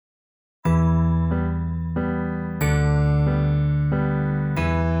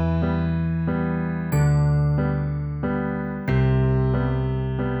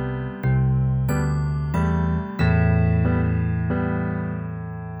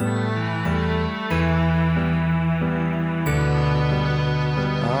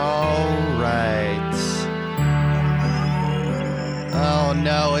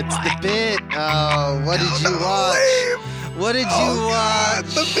Oh, what did you watch? What did you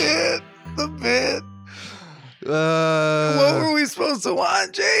watch? God, the bit. What were we supposed to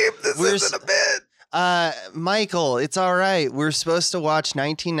watch, James? This isn't a bit. Michael, it's all right. We're supposed to watch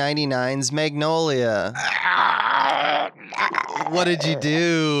 1999's Magnolia. What did you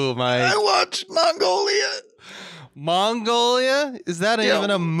do, Mike? I watched Mongolia. Mongolia? Is that even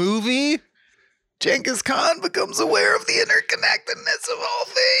a movie? Genghis Khan becomes aware of the interconnectedness of all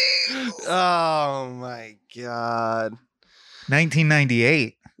things. Oh my God.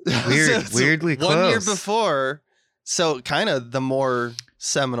 1998. Weirdly close. 1 year before. So kind of the more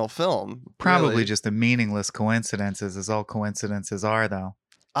seminal film. Probably really. just a meaningless coincidences, as all coincidences are, though.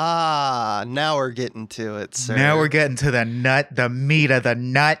 Now we're getting to it, sir. Now we're getting to the meat of the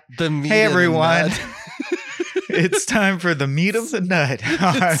nut. The meat Hey, of the everyone. nut. It's time for the meat of the nut.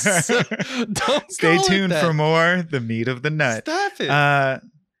 Don't Stay call it tuned that. for more the meat of the nut. Stop it.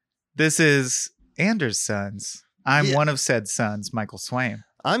 This is Anders' sons. I'm Yeah. one of said sons, Michael Swaim.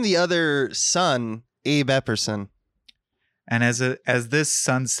 I'm the other son, Abe Epperson. And as this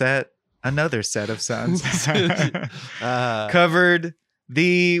sunset, another set of sons covered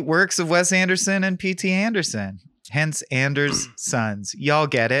the works of Wes Anderson and P.T. Anderson, hence Anders' sons. Y'all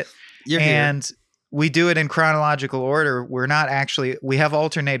get it. You're here. And we do it in chronological order. We have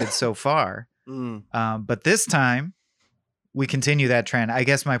alternated so far, but this time we continue that trend. I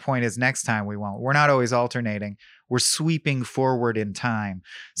guess my point is next time we won't. We're not always alternating. We're sweeping forward in time.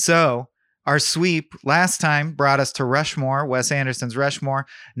 So our sweep last time brought us to Rushmore, Wes Anderson's Rushmore.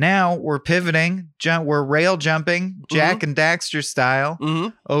 Now we're pivoting. We're rail jumping, Jack and Daxter style,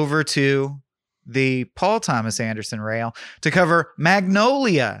 over to the Paul Thomas Anderson rail to cover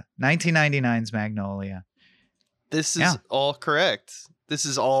Magnolia, 1999's Magnolia. This is all correct. This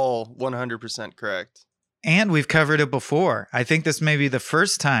is all 100% correct. And we've covered it before. I think this may be the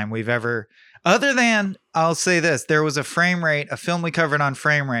first time we've ever, other than, I'll say this, there was a film we covered on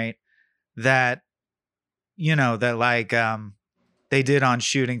Frame Rate that, they did on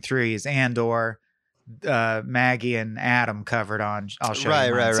Shooting Threes and or Maggie and Adam covered on I'll Show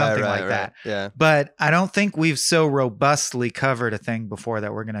You Mine, something like that. Yeah. But I don't think we've so robustly covered a thing before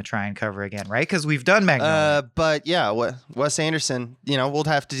that we're going to try and cover again, right? Because we've done Magnolia. But yeah, Wes Anderson, we'll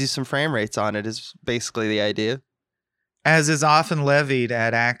have to do some frame rates on it is basically the idea. As is often levied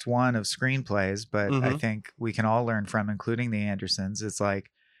at Act 1 of screenplays, but I think we can all learn from, including the Andersons, it's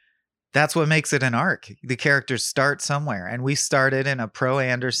like, that's what makes it an arc. The characters start somewhere, and we started in a pro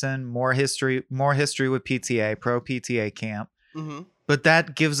Anderson, more history with PTA, pro PTA camp. But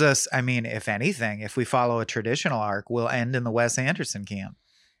that gives us, if anything, if we follow a traditional arc, we'll end in the Wes Anderson camp.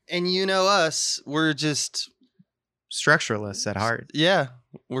 And us, we're just structuralists at heart. Yeah,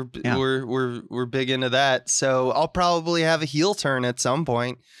 we're big into that. So I'll probably have a heel turn at some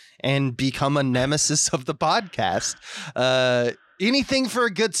point and become a nemesis of the podcast. Anything for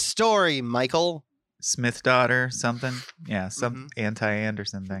a good story, Michael. Smith daughter, something. Yeah, some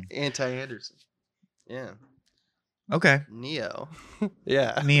anti-Anderson thing. Anti-Anderson. Yeah. Okay. Neo.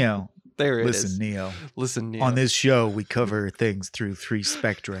 Yeah. Neo. There it is. Listen, Neo. On this show, we cover things through three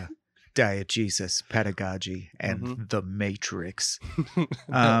spectra: diegesis, pedagogy, and the Matrix.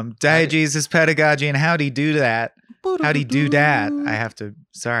 Diegesis, pedagogy, and how'd he do that? How'd he do that? I have to,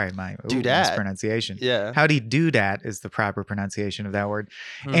 sorry, my mispronunciation. Yeah. How'd he do that is the proper pronunciation of that word.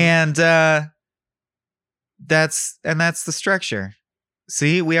 And that's the structure.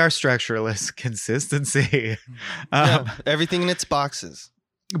 See, we are structuralists. Consistency. Everything in its boxes.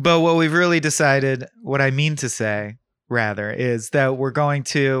 But what we've really decided, what I mean to say, rather, is that we're going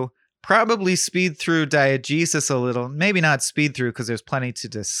to probably speed through diegesis a little. Maybe not speed through because there's plenty to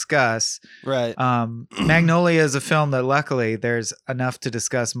discuss. Right. Magnolia is a film that luckily there's enough to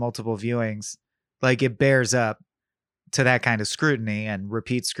discuss multiple viewings. Like it bears up to that kind of scrutiny and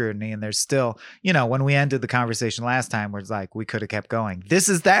repeat scrutiny. And there's still, when we ended the conversation last time, we're like, we could have kept going. This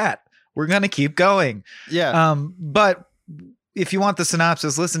is that. We're going to keep going. Yeah. But if you want the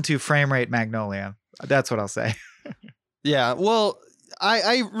synopsis, listen to Frame Rate Magnolia. That's what I'll say. Yeah. Well,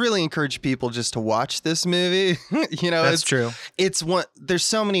 I really encourage people just to watch this movie. That's true. There's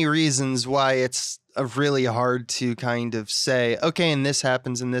so many reasons why it's really hard to kind of say, okay, and this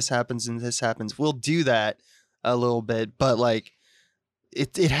happens and this happens and this happens. We'll do that a little bit, but like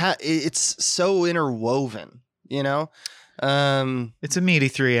it's so interwoven, It's a meaty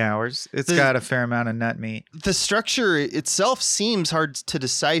 3 hours. It's got a fair amount of nut meat. The structure itself seems hard to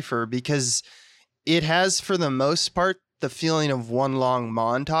decipher because it has, for the most part, the feeling of one long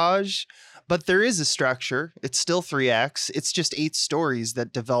montage, but there is a structure. It's still 3 acts. It's just 8 stories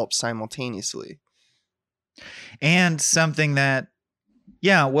that develop simultaneously. And something that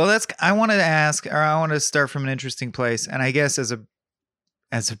Yeah, well, I want to start from an interesting place, and I guess as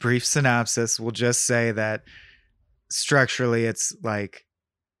a brief synopsis, we'll just say that structurally it's like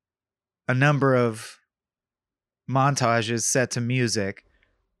a number of montages set to music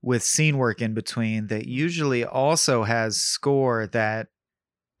with scene work in between that usually also has score that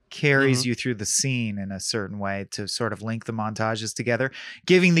carries you through the scene in a certain way to sort of link the montages together,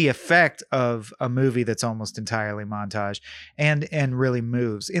 giving the effect of a movie that's almost entirely montage and really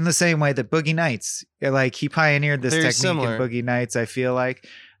moves in the same way that Boogie Nights, like he pioneered this Very technique similar. in Boogie Nights, I feel like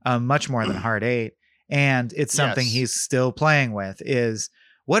much more than Hard Eight. And it's something Yes. he's still playing with is,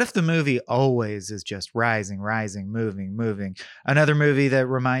 what if the movie always is just rising, moving? Another movie that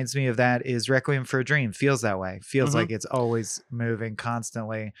reminds me of that is Requiem for a Dream. Feels that way. Feels like it's always moving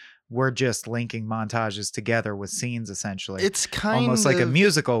constantly. We're just linking montages together with scenes, essentially. It's kind almost of like a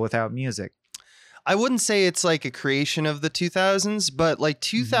musical without music. I wouldn't say it's like a creation of the 2000s, but like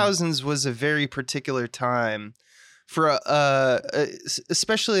 2000s was a very particular time for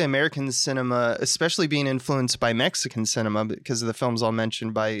especially American cinema, especially being influenced by Mexican cinema because of the films all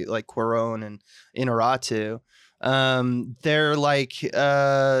mentioned by like Cuarón and Inarritu. They're like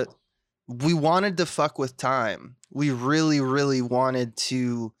we wanted to fuck with time. We really, really wanted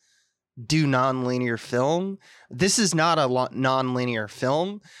to do non-linear film. This is not a non-linear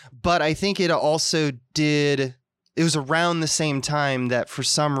film, but I think it also did. It was around the same time that for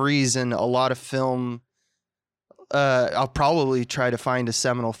some reason a lot of film. I'll probably try to find a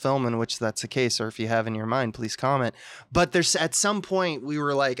seminal film in which that's the case, or if you have in your mind, please comment. But there's at some point we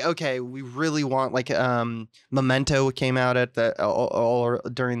were like, okay, we really want like Memento came out at the all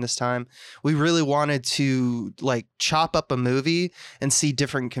during this time. We really wanted to like chop up a movie and see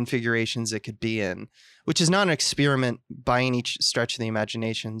different configurations it could be in, which is not an experiment by any stretch of the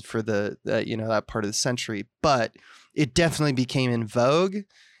imagination for the that part of the century, but it definitely became in vogue.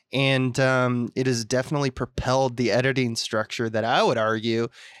 And it has definitely propelled the editing structure that I would argue,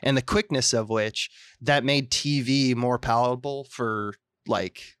 and the quickness of which that made TV more palatable for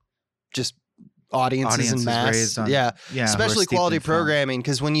like just audiences in mass. Yeah, especially quality programming.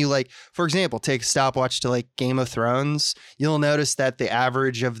 Because when you like, for example, take a stopwatch to like Game of Thrones, you'll notice that the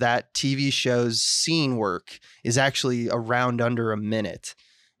average of that TV show's scene work is actually around under a minute.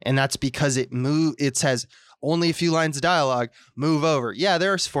 And that's because it has only a few lines of dialogue, move over. Yeah,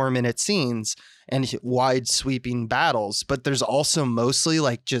 there's 4-minute scenes and wide sweeping battles, but there's also mostly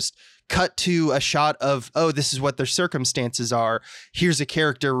like just cut to a shot of, oh, this is what their circumstances are. Here's a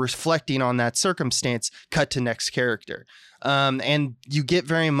character reflecting on that circumstance, cut to next character. And you get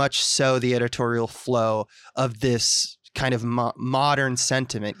very much so the editorial flow of this kind of modern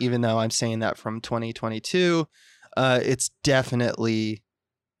sentiment, even though I'm saying that from 2022, it's definitely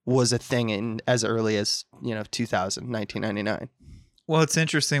was a thing in as early as 1999. Well, it's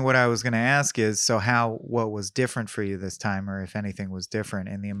interesting. What I was going to ask is, so what was different for you this time, or if anything was different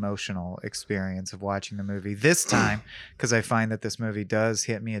in the emotional experience of watching the movie this time? Because I find that this movie does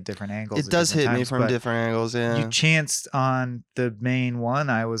hit me at different angles. It does hit me from different angles. Yeah, you chanced on the main one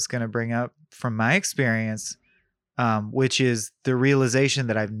I was going to bring up from my experience, which is the realization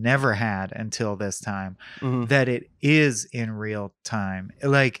that I've never had until this time, that it is in real time.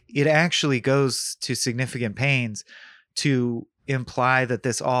 Like, it actually goes to significant pains to imply that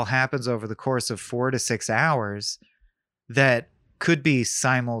this all happens over the course of 4 to 6 hours that could be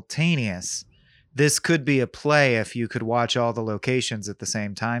simultaneous. This could be a play if you could watch all the locations at the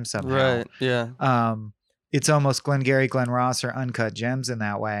same time somehow. Right, yeah. It's almost Glengarry Glen Ross or Uncut Gems in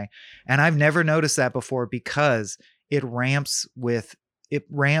that way. And I've never noticed that before because it ramps and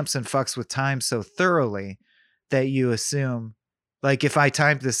fucks with time so thoroughly that you assume, like, if I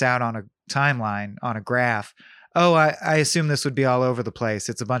typed this out on a timeline, on a graph, I assume this would be all over the place.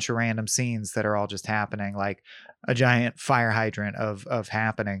 It's a bunch of random scenes that are all just happening, like a giant fire hydrant of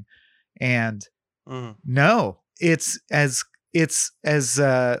happening. And no, it's as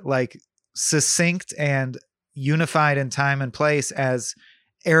like succinct and unified in time and place as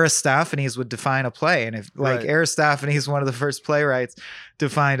Aristophanes would define a play. And if like Aristophanes, one of the first playwrights,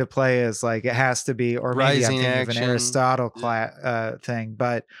 defined a play as like it has to be, or maybe I'm thinking of an Aristotle thing,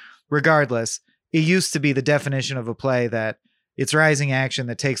 but regardless, it used to be the definition of a play that it's rising action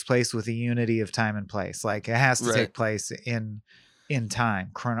that takes place with a unity of time and place. Like it has to take place in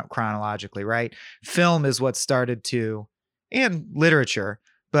time chronologically, right? Film is what started to, and literature,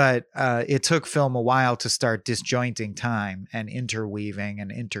 but it took film a while to start disjointing time and interweaving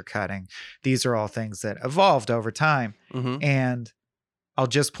and intercutting. These are all things that evolved over time. And I'll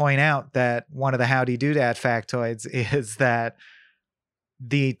just point out that one of the Howdy Doodad factoids is that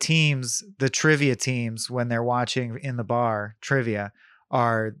the trivia teams, when they're watching in the bar trivia,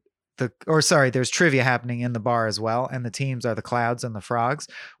 are there's trivia happening in the bar as well, and the teams are the clouds and the frogs,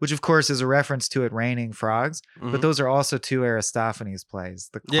 which of course is a reference to it raining frogs. Mhm. But those are also two Aristophanes plays,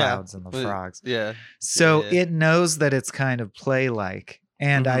 the Yeah. clouds and the frogs. Yeah. So Yeah. it knows that it's kind of play-like,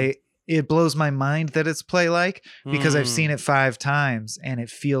 and Mhm. it blows my mind that it's play-like because I've Mm. seen it 5 times and it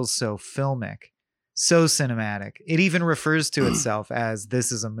feels so filmic, so cinematic. It even refers to itself as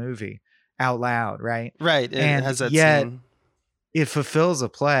this is a movie out loud, right? Right. It And has that yet- scene. It fulfills a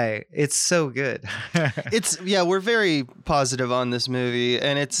play. It's so good. We're very positive on this movie,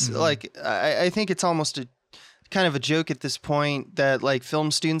 and it's Mhm. like I think it's almost a kind of a joke at this point that like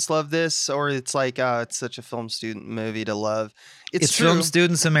film students love this, or it's like it's such a film student movie to love. It's true. film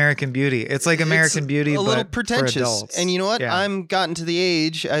students American Beauty. It's like American Beauty, a little but pretentious. for adults. And you know what? Yeah. I'm gotten to the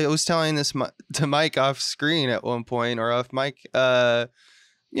age. I was telling this to Mike off screen at one point, or off mic.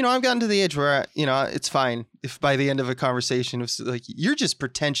 I've gotten to the age where it's fine if by the end of a conversation it's like you're just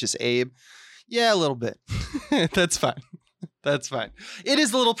pretentious, Abe. Yeah, a little bit. That's fine. That's fine. It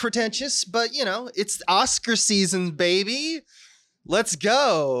is a little pretentious, but it's Oscar season, baby. Let's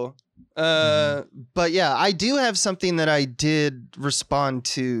go. But yeah, I do have something that I did respond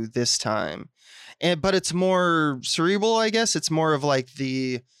to this time, but it's more cerebral, I guess. It's more of like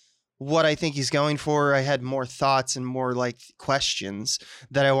what I think he's going for. I had more thoughts and more like questions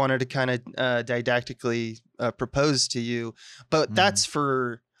that I wanted to kind of didactically propose to you. But that's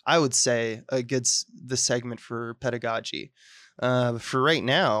for, I would say, the segment for pedagogy. For right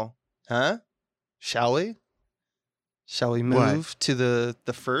now, Shall we? Shall we move to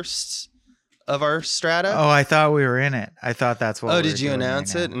the first of our strata? Oh, I thought we were in it. I thought that's what. Did you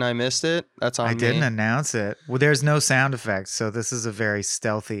announce it and I missed it? That's on me. I didn't announce it. Well, there's no sound effects, so this is a very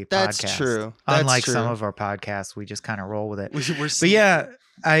stealthy That's podcast. true. Unlike True. some of our podcasts, we just kind of roll with it. We're But yeah,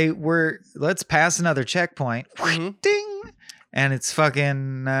 let's pass another checkpoint. Mhm. Ding, and it's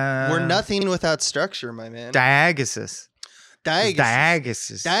fucking. We're nothing without structure, my man. Diagesis.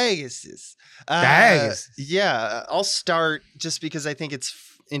 Diagesis. Diagesis. Diagesis. Yeah, I'll start just because I think it's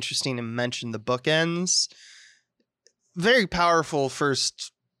interesting to mention the bookends. Very powerful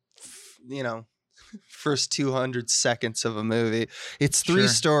first 200 seconds of a movie. It's 3 Sure.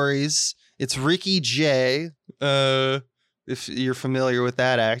 stories. It's Ricky Jay, if you're familiar with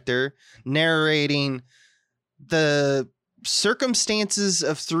that actor, narrating the circumstances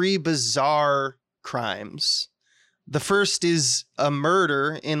of 3 bizarre crimes. The first is a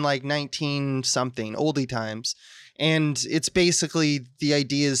murder in like 19 something, oldie times. And it's basically the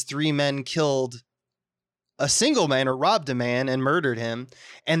idea is 3 men killed a single man or robbed a man and murdered him.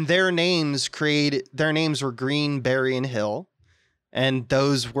 And their names were Green, Berry, and Hill. And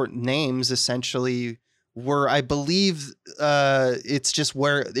those were names essentially were, I believe, it's just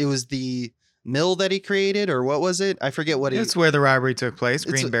where it was the mill that he created, or what was it? I forget what It's where the robbery took place,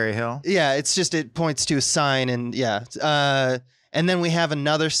 Greenberry Hill. Yeah, it's just it points to a sign, and yeah. And then we have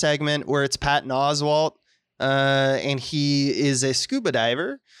another segment where it's Patton Oswalt, and he is a scuba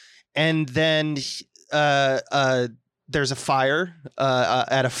diver, and then there's a fire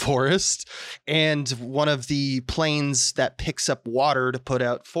at a forest, and one of the planes that picks up water to put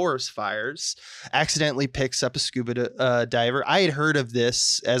out forest fires accidentally picks up a scuba diver. I had heard of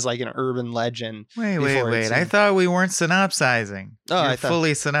this as like an urban legend. Wait. I thought we weren't synopsizing. Oh, You're I thought-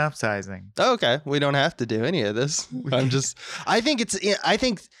 fully synopsizing. Okay, we don't have to do any of this. I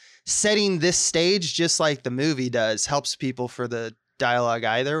think setting this stage just like the movie does helps people for the dialogue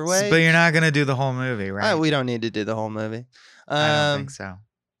either way. But you're not going to do the whole movie, right? We don't need to do the whole movie. I don't think so.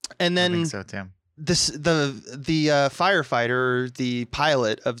 And I then think so, Tim. the firefighter, the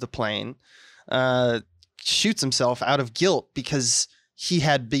pilot of the plane, shoots himself out of guilt because he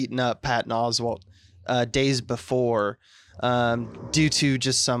had beaten up Patton Oswalt days before due to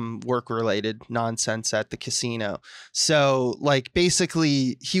just some work-related nonsense at the casino. So, like,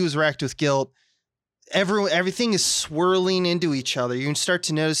 basically, he was racked with guilt. Everything is swirling into each other. You can start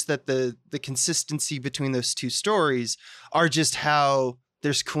to notice that the consistency between those 2 stories are just how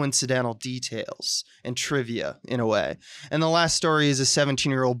there's coincidental details and trivia in a way. And the last story is a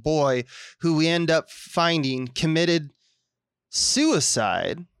 17-year-old boy who we end up finding committed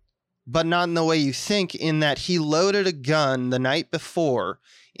suicide, but not in the way you think, in that he loaded a gun the night before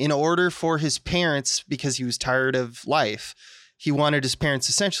in order for his parents, because he was tired of life. He wanted his parents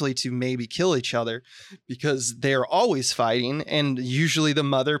essentially to maybe kill each other because they're always fighting. And usually the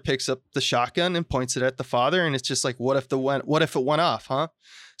mother picks up the shotgun and points it at the father. And it's just like, what if it went off, huh?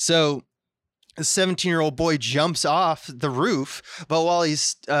 So a 17-year-old boy jumps off the roof, but while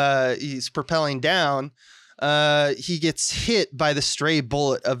he's propelling down, he gets hit by the stray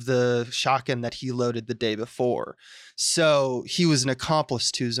bullet of the shotgun that he loaded the day before. So he was an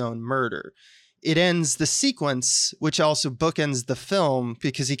accomplice to his own murder. It ends the sequence, which also bookends the film,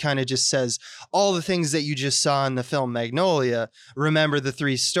 because he kind of just says, all the things that you just saw in the film Magnolia, remember the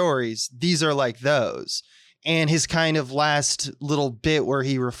 3 stories. These are like those. And his kind of last little bit where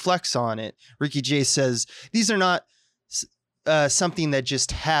he reflects on it, Ricky Jay says, these are not something that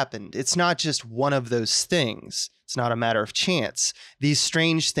just happened. It's not just one of those things. It's not a matter of chance. These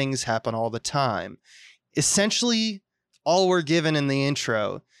strange things happen all the time. Essentially, all we're given in the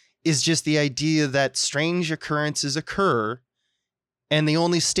intro is just the idea that strange occurrences occur. And the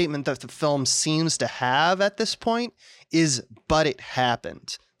only statement that the film seems to have at this point is, but it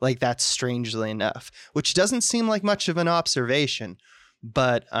happened. Like, that's strangely enough, which doesn't seem like much of an observation.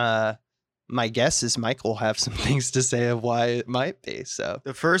 But my guess is Mike will have some things to say of why it might be. So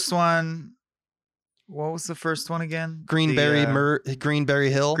the first one, what was the first one again? Greenberry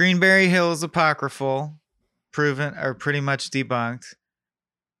Hill. Greenberry Hill is apocryphal, proven or pretty much debunked.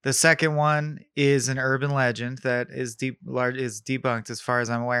 The second one is an urban legend that is debunked as far as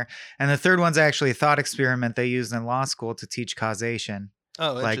I'm aware. And the third one's actually a thought experiment they used in law school to teach causation.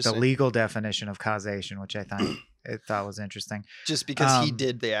 Oh, like the legal definition of causation, which I thought was interesting. Just because he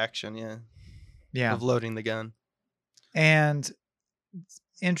did the action, yeah, of loading the gun. And it's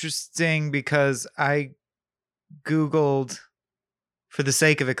interesting because I Googled, for the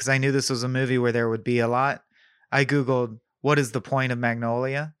sake of it, because I knew this was a movie where there would be a lot, I Googled, what is the point of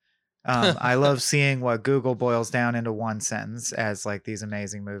Magnolia? I love seeing what Google boils down into one sentence as like these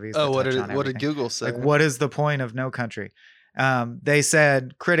amazing movies. Oh, what did Google say? Like, what is the point of No Country? They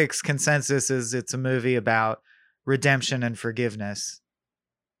said critics' consensus is it's a movie about redemption and forgiveness,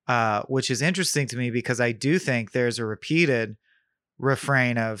 which is interesting to me because I do think there's a repeated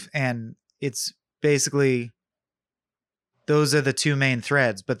refrain of, and it's basically those are the 2 main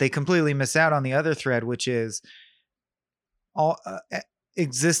threads, but they completely miss out on the other thread, which is all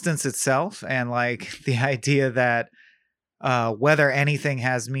existence itself, and like the idea that whether anything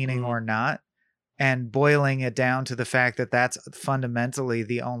has meaning or not, and boiling it down to the fact that that's fundamentally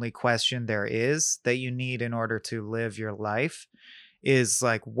the only question there is that you need in order to live your life, is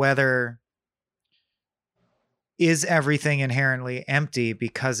like, whether is everything inherently empty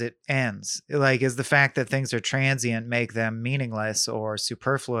because it ends? Like, is the fact that things are transient make them meaningless or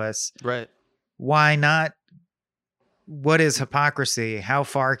superfluous? Right. Why not? What is hypocrisy? How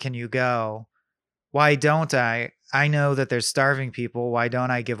far can you go? Why don't I know that there's starving people. Why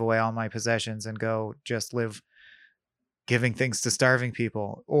don't I give away all my possessions and go just live giving things to starving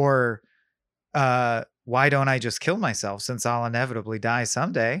people? Or why don't I just kill myself, since I'll inevitably die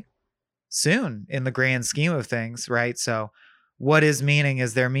someday, soon, in the grand scheme of things, right? So what is meaning?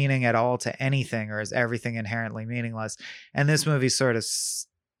 Is there meaning at all to anything, or is everything inherently meaningless? And this movie sort of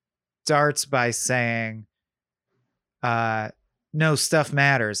starts by saying, no, stuff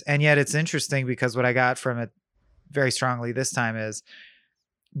matters. And yet it's interesting because what I got from it very strongly this time is,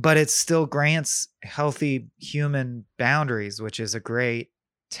 but it still grants healthy human boundaries, which is a great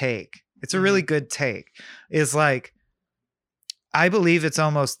take. It's a really good take. It's like, I believe it's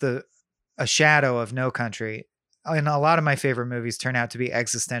almost a shadow of No Country. And a lot of my favorite movies turn out to be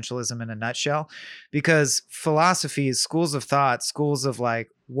existentialism in a nutshell, because philosophies, schools of thought, schools of like,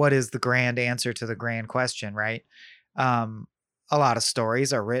 what is the grand answer to the grand question, right? A lot of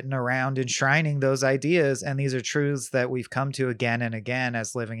stories are written around enshrining those ideas, and these are truths that we've come to again and again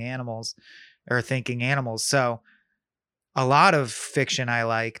as living animals or thinking animals. So a lot of fiction I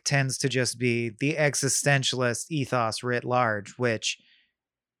like tends to just be the existentialist ethos writ large, which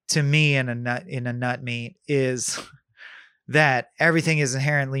to me in a nut meat is that everything is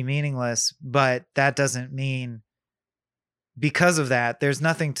inherently meaningless, but that doesn't mean, because of that, there's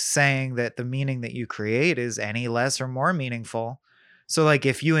nothing to saying that the meaning that you create is any less or more meaningful. So like,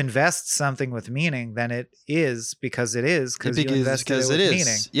 if you invest something with meaning, then it is because it is, because you invested it with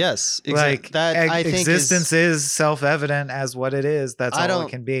meaning. Yes, exactly. Like, that I think existence is self-evident as what it is. That's all it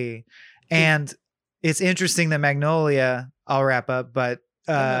can be. And it's interesting that Magnolia, I'll wrap up, but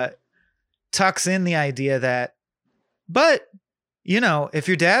tucks in the idea that, but you know, if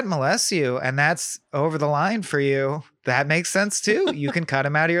your dad molests you and that's over the line for you, that makes sense too. You can cut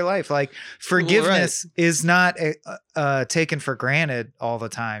him out of your life. Like, forgiveness is not taken for granted all the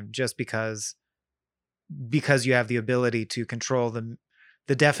time just because you have the ability to control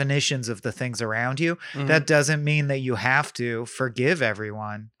the definitions of the things around you. Mm-hmm. That doesn't mean that you have to forgive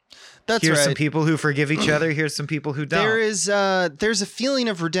everyone. Here's some people who forgive each other. Here's some people who don't. There's a feeling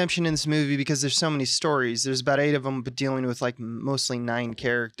of redemption in this movie because there's so many stories. There's about 8 of them, but dealing with like mostly 9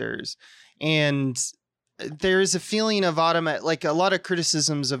 characters. And there is a feeling of like a lot of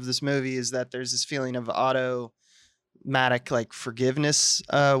criticisms of this movie is that there's this feeling of automatic like forgiveness,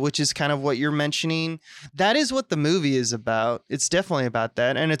 which is kind of what you're mentioning. That is what the movie is about. It's definitely about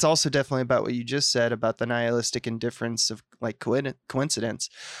that. And it's also definitely about what you just said about the nihilistic indifference of like coincidence.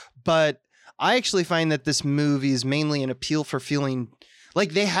 But I actually find that this movie is mainly an appeal for feeling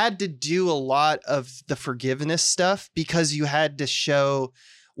like they had to do a lot of the forgiveness stuff because you had to show,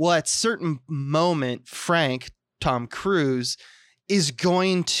 well, at a certain moment, Frank, Tom Cruise, is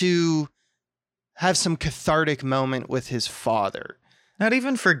going to have some cathartic moment with his father. Not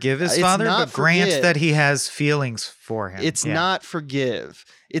even forgive his father, but grant that he has feelings for him. It's not forgive.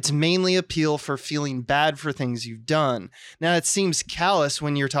 It's mainly appeal for feeling bad for things you've done. Now, it seems callous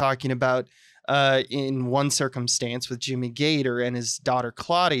when you're talking about in one circumstance with Jimmy Gator and his daughter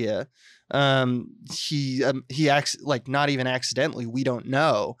Claudia. He acts like not even accidentally, we don't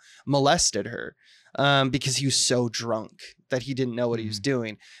know, molested her because he was so drunk that he didn't know what he was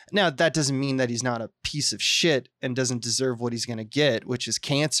doing. Now, that doesn't mean that he's not a piece of shit and doesn't deserve what he's going to get, which is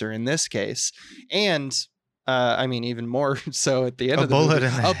cancer in this case. And I mean, even more so at the end of the movie,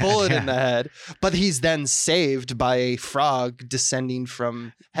 a bullet in the head. But he's then saved by a frog descending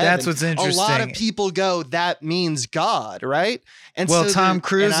from heaven. That's what's interesting. A lot of people go, that means God, right? And well, so Tom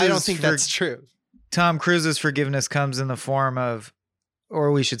Cruise, I don't think that's true. Tom Cruise's forgiveness comes in the form of,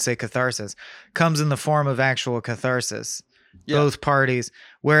 or we should say catharsis, comes in the form of actual catharsis. Yeah. Both parties.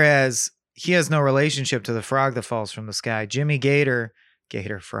 Whereas he has no relationship to the frog that falls from the sky. Jimmy Gator's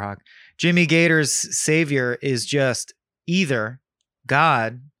savior is just either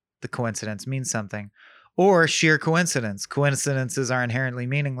God, the coincidence means something, or sheer coincidence. Coincidences are inherently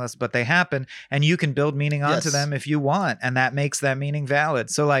meaningless, but they happen, and you can build meaning onto them if you want, and that makes that meaning valid.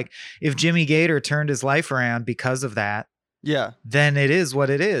 So like if Jimmy Gator turned his life around because of that, then it is what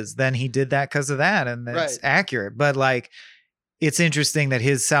it is. Then he did that because of that, and it's accurate. But like, it's interesting that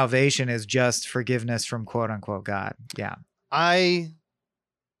his salvation is just forgiveness from quote unquote God. Yeah.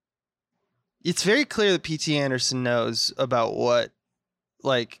 It's very clear that P.T. Anderson knows about what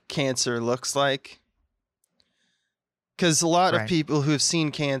like cancer looks like. Because a lot of people who have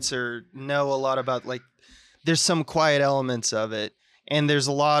seen cancer know a lot about like, there's some quiet elements of it. And there's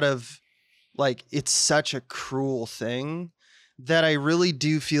a lot of like, it's such a cruel thing that I really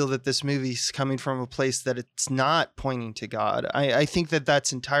do feel that this movie's coming from a place that it's not pointing to God. I think that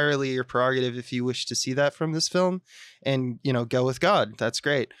that's entirely your prerogative if you wish to see that from this film and, you know, go with God. That's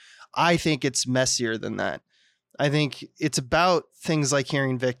great. I think it's messier than that. I think it's about things like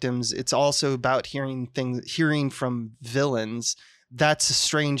hearing victims. It's also about hearing from villains. That's a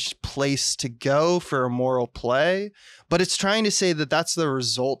strange place to go for a moral play, but it's trying to say that that's the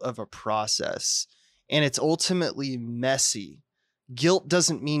result of a process and it's ultimately messy. Guilt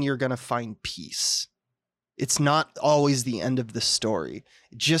doesn't mean you're going to find peace. It's not always the end of the story,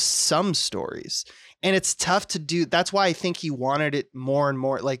 just some stories. And it's tough to do. That's why I think he wanted it more and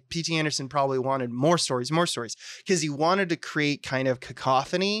more. Like P.T. Anderson probably wanted more stories, because he wanted to create kind of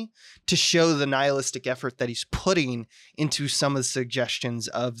cacophony to show the nihilistic effort that he's putting into some of the suggestions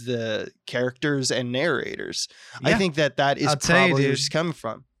of the characters and narrators. Yeah. I think that is probably where he's coming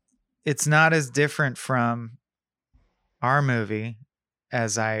from. It's not as different from our movie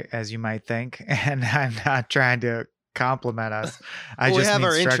as you might think, and I'm not trying to compliment us. I just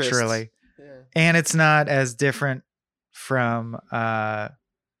mean structurally. Yeah. And it's not as different from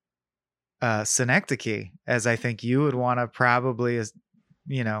Synecdoche as I think you would want to probably,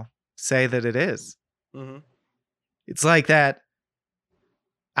 say that it is. Mm-hmm. It's like that.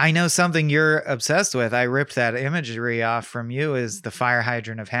 I know something you're obsessed with. I ripped that imagery off from you is the fire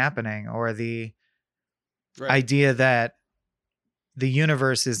hydrant of happening, or the idea that the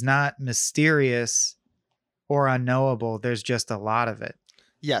universe is not mysterious or unknowable. There's just a lot of it.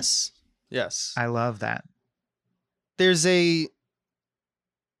 Yes. I love that. This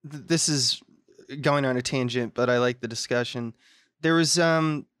is going on a tangent, but I like the discussion. There was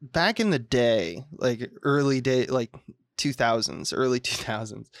back in the day, like early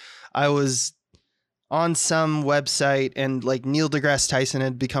 2000s, I was on some website and like Neil deGrasse Tyson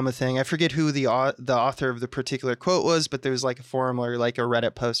had become a thing. I forget who the author of the particular quote was, but there was like a forum or like a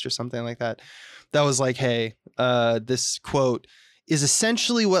Reddit post or something like that was like, hey, this quote is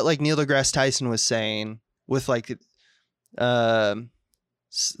essentially what like Neil deGrasse Tyson was saying with like this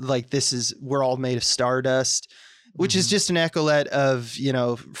is, we're all made of stardust, which is just an echolet of,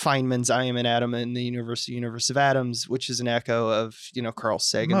 Feynman's I Am an Atom in the universe of atoms, which is an echo of, Carl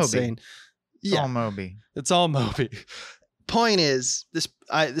Sagan saying, it's all Moby. It's all Moby. Point is, this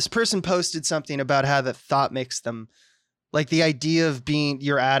person posted something about how the thought makes them Like the idea of being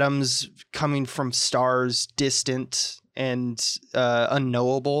your atoms coming from stars distant and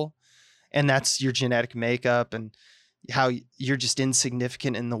unknowable, and that's your genetic makeup, and how you're just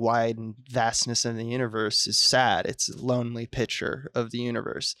insignificant in the wide and vastness of the universe is sad. It's a lonely picture of the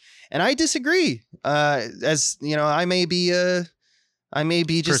universe. And I disagree. As you know, I may be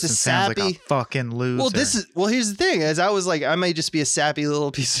just a sappy like a fucking loser. Well, here's the thing, as I was like, I may just be a sappy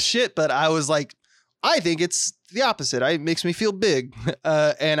little piece of shit, but I was like, I think it's the opposite. It makes me feel big.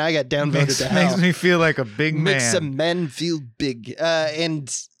 And I got downvoted to hell. Makes me feel like a big man. Makes some men feel big.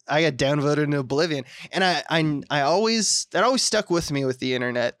 And I got downvoted into oblivion. And I always, that always stuck with me with the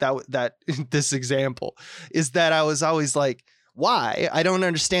internet. That this example is that I was always like, why? I don't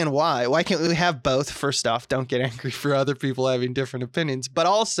understand why. Why can't we have both? First off, don't get angry for other people having different opinions. But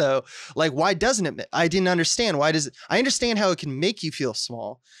also, like, why doesn't it? I didn't understand. Why does it? I understand how it can make you feel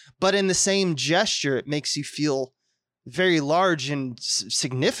small, but in the same gesture, it makes you feel very large and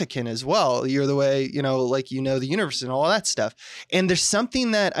significant as well. You're the way, like, the universe and all that stuff. And there's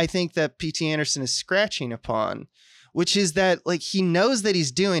something that I think that P.T. Anderson is scratching upon, which is that, like, he knows that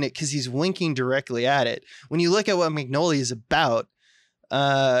he's doing it because he's winking directly at it. When you look at what Magnolia is about,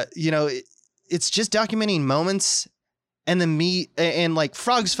 it's just documenting moments and and like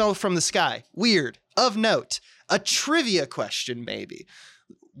frogs fell from the sky. Weird. Of note, a trivia question, maybe.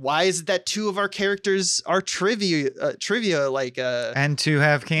 Why is it that two of our characters are trivia like and to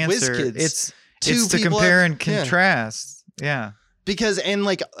have cancer? It's to compare and contrast. Yeah. Because and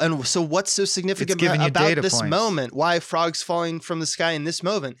so what's so significant about this moment? Why frogs falling from the sky in this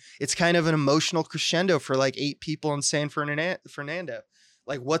moment? It's kind of an emotional crescendo for like 8 people in San Fernando.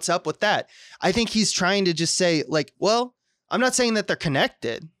 Like, what's up with that? I think he's trying to just say, like, well, I'm not saying that they're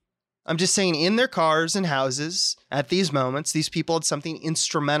connected. I'm just saying in their cars and houses at these moments, these people had something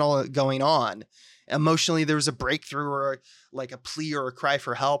instrumental going on. Emotionally, there was a breakthrough or like a plea or a cry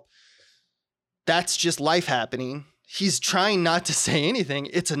for help. That's just life happening. He's trying not to say anything.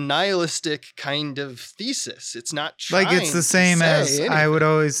 It's a nihilistic kind of thesis. It's not trying like it's the same as anything. I would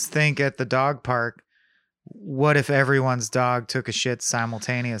always think at the dog park. What if everyone's dog took a shit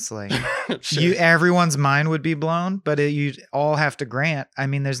simultaneously? Sure. Everyone's mind would be blown, but you all have to grant. I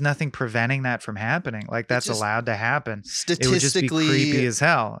mean, there's nothing preventing that from happening. Like, that's allowed to happen. Statistically, it would just be creepy as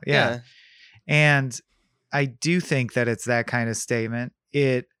hell. Yeah. And I do think that it's that kind of statement.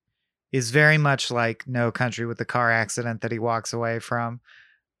 It is very much like No Country with the car accident that he walks away from.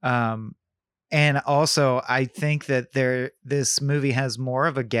 And also, I think that this movie has more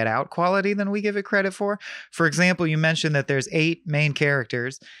of a Get Out quality than we give it credit for. For example, you mentioned that there's 8 main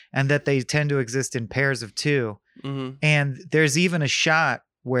characters and that they tend to exist in pairs of 2. Mm-hmm. And there's even a shot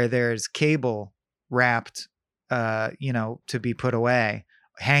where there's Cable wrapped, to be put away,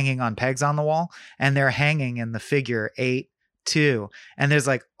 hanging on pegs on the wall. And they're hanging in the figure 8-2. And there's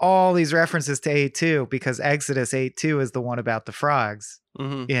like all these references to 8-2 because Exodus 8-2 is the one about the frogs.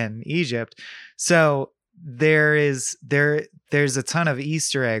 Mm-hmm. In Egypt. So there's a ton of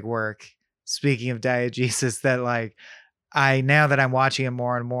Easter egg work, speaking of diegesis, that like now that I'm watching it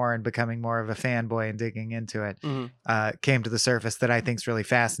more and more and becoming more of a fanboy and digging into it, came to the surface that I think is really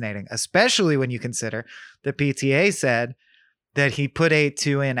fascinating, especially when you consider the PTA said that he put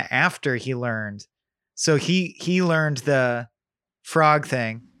 8-2 in after he learned. So he learned the frog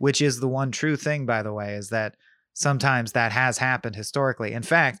thing, which is the one true thing, by the way, is that sometimes that has happened historically. In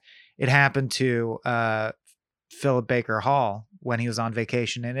fact, it happened to Philip Baker Hall when he was on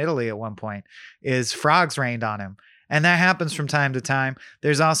vacation in Italy at one point, is frogs rained on him. And that happens from time to time.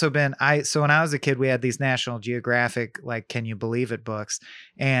 There's also been, so when I was a kid, we had these National Geographic, like, Can You Believe It books.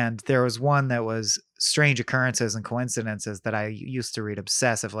 And there was one that was Strange Occurrences and Coincidences that I used to read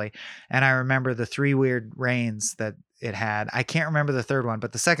obsessively. And I remember the 3 weird rains that it had. I can't remember the third one,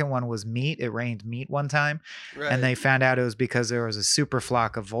 but the second one was meat. It rained meat one time. Right. And they found out it was because there was a super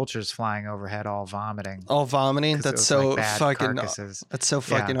flock of vultures flying overhead, all vomiting. All vomiting? That's so like fucking carcasses. That's so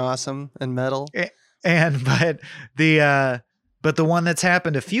fucking awesome and metal. But the one that's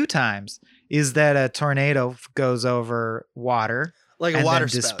happened a few times is that a tornado goes over water, like a water then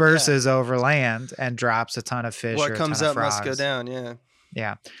spout, disperses over land and drops a ton of fish. What or a comes ton up of frogs. must go down. Yeah.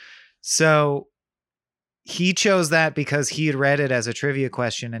 Yeah. So he chose that because he had read it as a trivia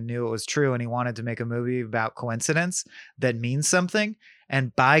question and knew it was true, and he wanted to make a movie about coincidence that means something.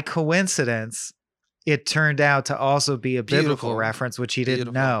 And by coincidence, it turned out to also be a biblical reference, which he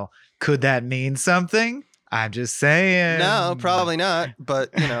didn't know. Could that mean something? I'm just saying. No, probably not. But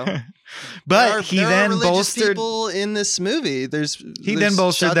but he then bolstered people in this movie. He then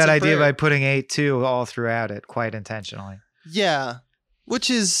bolstered that idea by putting 8-2 all throughout it, quite intentionally. Yeah, which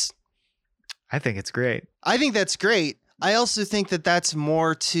is, I think it's great. I think that's great. I also think that that's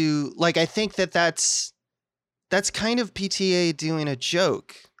more to like. I think that that's kind of PTA doing a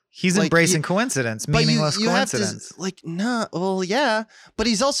joke. He's Like, embracing coincidence, meaningless you have coincidence. to like no. Well, yeah, but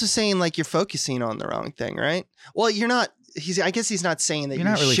he's also saying like you're focusing on the wrong thing, right? Well, you're not. I guess he's not saying that You're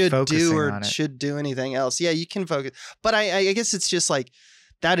you not really should do focusing or on it. should do anything else. Yeah, you can focus, but I guess it's just like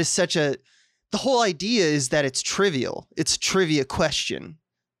that is such a. The whole idea is that it's trivial. It's a trivia question.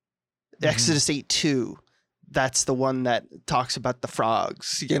 Mhm. Exodus 8:2. That's the one that talks about the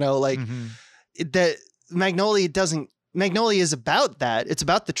frogs. You know, like Mhm. that. Magnolia is about that. It's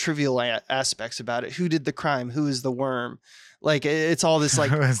about the trivial aspects about it. Who did the crime? Who is the worm? Like it's all this like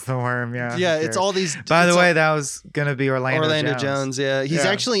Who is the worm? Yeah. yeah, who it's cares? all these. By the it's way, all- that was gonna be Orlando Jones. Yeah, he's Yeah.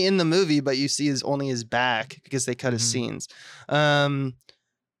 actually in the movie, but you see only his back because they cut his Mhm. scenes.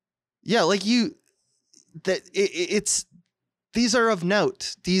 Yeah, like it's these are of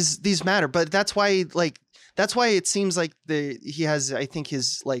note. These matter, but that's why it seems like he has. I think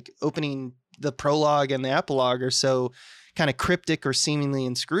his like opening, the prologue and the epilogue are so kind of cryptic or seemingly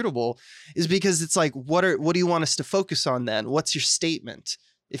inscrutable, is because it's like what do you want us to focus on then? What's your statement?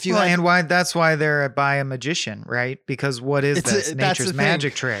 If you Well, had, and why that's why they're by a magician, right? Because what is It's this? that's Nature's the thing.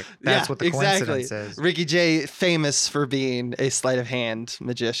 magic trick. That's Yeah, what the exactly. coincidence is. Ricky Jay, famous for being a sleight of hand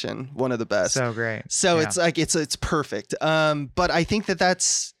magician, one of the best. So great. So Yeah. it's like it's perfect. But I think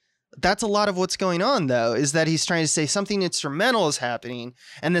that's a lot of what's going on though, is that he's trying to say something instrumental is happening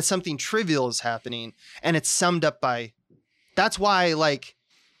and then something trivial is happening, and it's summed up by. That's why, like,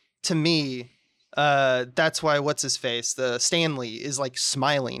 to me, that's why what's his face, the Stanley, is like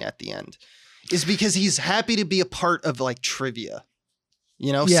smiling at the end, is because he's happy to be a part of like trivia.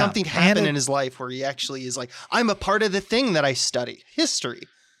 You know, Yeah, something and happened it- in his life where he actually is like, I'm a part of the thing that I study, history.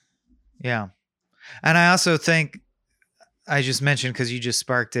 Yeah. And I also think I just mentioned, because you just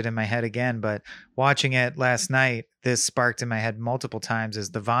sparked it in my head again, but watching it last night, this sparked in my head multiple times,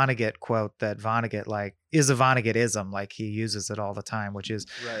 is the Vonnegut quote that Vonnegut like is a Vonnegutism, like he uses it all the time, which is,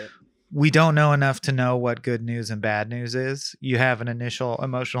 Right. we don't know enough to know what good news and bad news is. You have an initial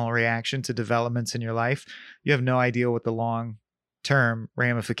emotional reaction to developments in your life. You have no idea what the long term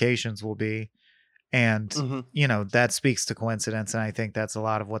ramifications will be. And, you know, that speaks to coincidence. And I think that's a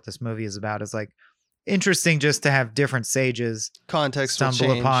lot of what this movie is about, is like interesting just to have different sages Context will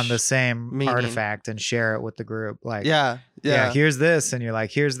stumble upon change. the same meaning. artifact and share it with the group. Like, Yeah. here's this. And you're like,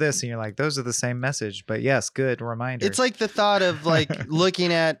 here's this. And you're like, those are the same message. But yes, good reminder. It's like the thought of like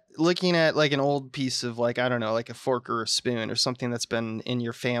looking at like an old piece of like, I don't know, like a fork or a spoon or something that's been in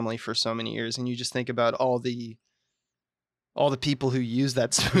your family for so many years, and you just think about all the people who use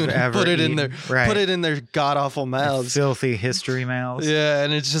that spoon and Ever put it in eaten. their Right. put it in their god awful mouths. filthy history mouths. Yeah,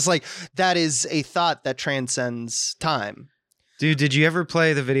 and it's just like that is a thought that transcends time. Dude, did you ever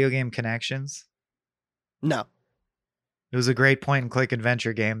play the video game Connections? No. It was a great point and click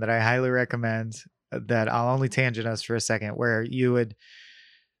adventure game that I highly recommend, that I'll only tangent us for a second, where you'd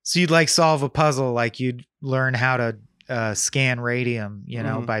like solve a puzzle, like you'd learn how to scan radium, you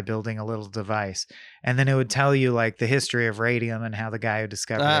know, Mhm. by building a little device. And then it would tell you like the history of radium and how the guy who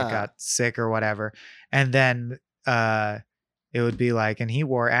discovered Ah. it got sick or whatever. And then it would be like, and he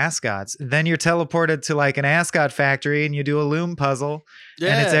wore ascots. Then you're teleported to like an ascot factory and you do a loom puzzle.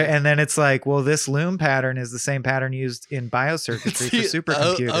 Yeah. And then it's like, well, this loom pattern is the same pattern used in biocircuitry for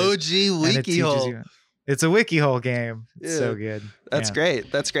supercomputers. OG And it wiki teaches hole. you- It's a wiki hole game. It's so Yeah. good. That's Yeah.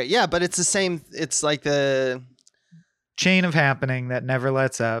 great. That's great. Yeah, but it's the same. It's like the Chain of happening that never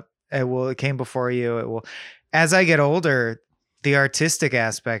lets up. It came before you. It will. As I get older, the artistic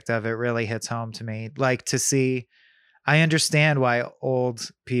aspect of it really hits home to me. Like, to see, I understand why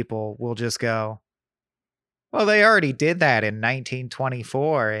old people will just go, well, they already did that in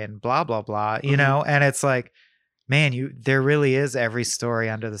 1924 and blah, blah, blah, you Mhm. know? And it's like, man, there really is, every story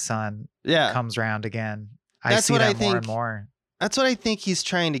under the sun yeah. comes round again. I That's see what that I more and think- more. That's what I think he's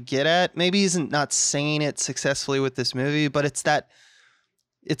trying to get at. Maybe he's not saying it successfully with this movie, but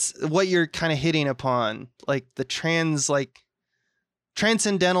it's what you're kind of hitting upon, like the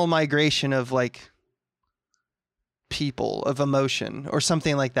transcendental migration of like people, of emotion or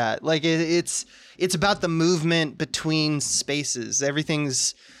something like that. Like it's about the movement between spaces.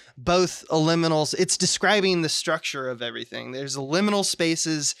 Everything's both liminals. It's describing the structure of everything. There's liminal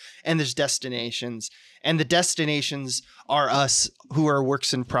spaces and there's destinations. And the destinations are us, who are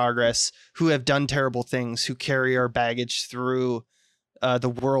works in progress, who have done terrible things, who carry our baggage through the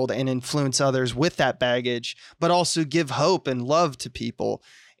world and influence others with that baggage, but also give hope and love to people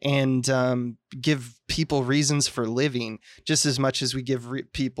and give people reasons for living just as much as we give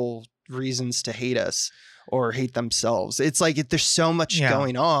people reasons to hate us. or hate themselves. It's like there's so much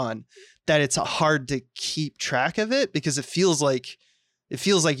going on that it's hard to keep track of it because it feels like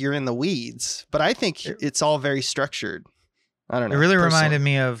you're in the weeds. But I think it's all very structured. I don't know. It really reminded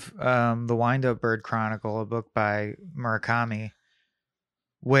me of the Wind-Up Bird Chronicle, a book by Murakami,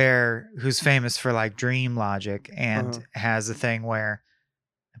 who's famous for like dream logic and has a thing where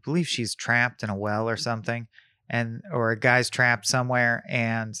I believe she's trapped in a well or something, or a guy's trapped somewhere,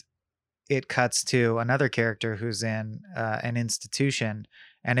 and it cuts to another character who's in an institution,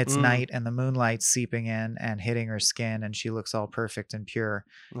 and it's night and the moonlight's seeping in and hitting her skin, and she looks all perfect and pure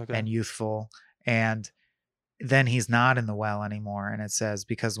and youthful. And then he's not in the well anymore. And it says,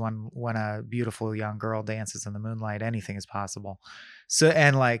 because when a beautiful young girl dances in the moonlight, anything is possible. So,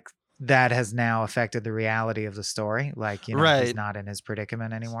 and like that has now affected the reality of the story. Like, he's not in his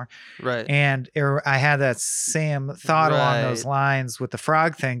predicament anymore. Right. And I had that same thought along those lines with the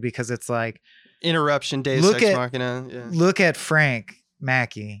frog thing, because it's like interruption, Deus Ex Machina. Yeah. Look at Frank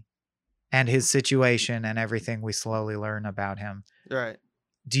Mackey and his situation and everything we slowly learn about him. Right.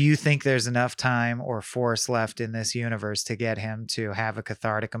 Do you think there's enough time or force left in this universe to get him to have a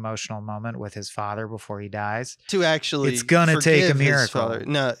cathartic emotional moment with his father before he dies? To actually, it's gonna take a miracle.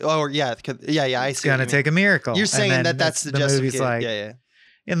 No, I it's gonna take a miracle. You're saying that's the justification. Like,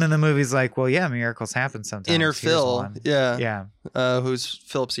 and then the movie's like, well, yeah, miracles happen sometimes. Inner Phil, who's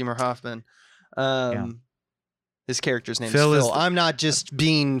Philip Seymour Hoffman. His character's name is Phil. I'm not just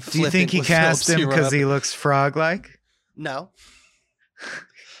being flippant. Do you think he cast him because he looks frog-like? No.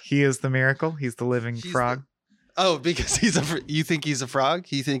 He is the miracle. He's the living frog. Because you think he's a frog?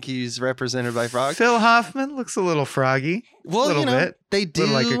 You think he's represented by frogs? Phil Hoffman looks a little froggy. Well, a little bit. They do.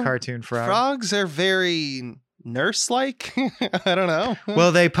 Like a cartoon frog. Frogs are very nurse-like. I don't know.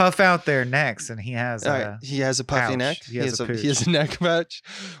 Well, they puff out their necks, and he has a puffy neck. He has a neck pouch.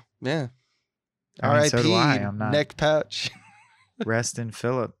 Yeah. So do I. I'm not neck pouch. Rest in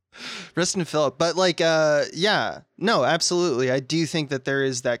Philip. But like, no, absolutely. I do think that there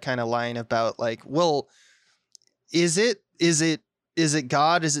is that kind of line about like, well, is it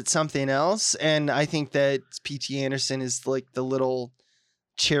God? Is it something else? And I think that P.T. Anderson is like the little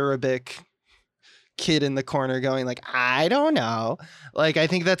cherubic kid in the corner going like, I don't know. Like, I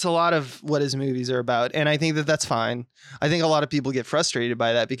think that's a lot of what his movies are about. And I think that that's fine. I think a lot of people get frustrated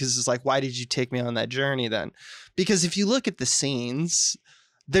by that because it's like, why did you take me on that journey then? Because if you look at the scenes,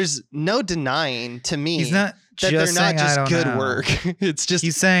 there's no denying to me that they're not just good work. It's just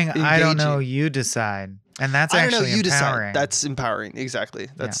he's saying, engaging. I don't know, you decide. And that's actually empowering. Decide. That's empowering. Exactly.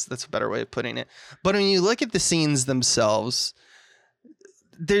 That's a better way of putting it. But when you look at the scenes themselves,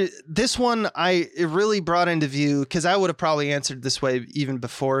 this one, it really brought into view, because I would have probably answered this way even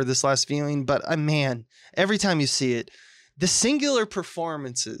before this last viewing, but man, every time you see it, the singular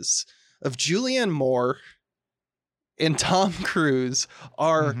performances of Julianne Moore and Tom Cruise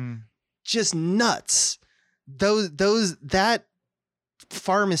are just nuts. That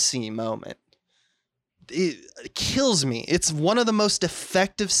pharmacy moment, it kills me. It's one of the most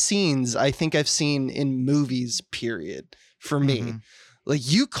effective scenes I think I've seen in movies, period, for me. Like,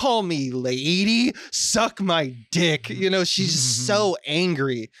 you call me lady, suck my dick. She's so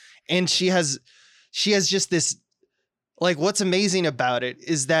angry, and she has just this. Like, what's amazing about it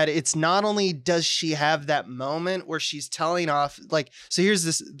is that it's not only does she have that moment where she's telling off, like, so here's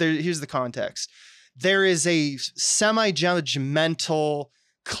the context. There is a semi-judgmental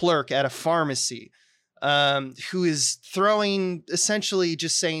clerk at a pharmacy who is essentially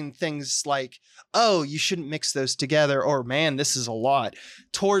just saying things like, oh, you shouldn't mix those together, or man, this is a lot,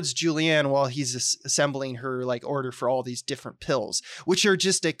 towards Julianne while he's assembling her like order for all these different pills, which are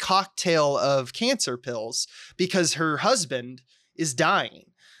just a cocktail of cancer pills because her husband is dying.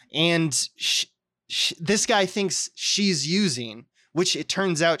 And this guy thinks she's using, which it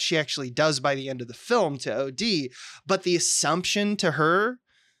turns out she actually does by the end of the film to OD. But the assumption to her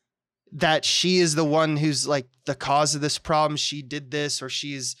that she is the one who's like the cause of this problem, she did this, or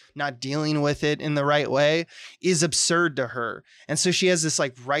she's not dealing with it in the right way, is absurd to her. And so she has this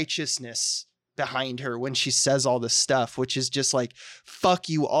like righteousness behind her when she says all this stuff, which is just like, fuck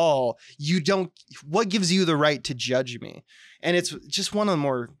you all. What gives you the right to judge me? And it's just one of the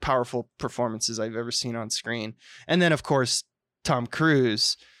more powerful performances I've ever seen on screen. And then of course, Tom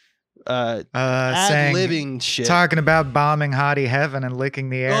Cruise, ad-libbing shit, talking about bombing hottie heaven and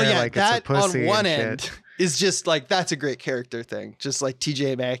licking the air like it's a pussy. On one end shit is just like, that's a great character thing. Just like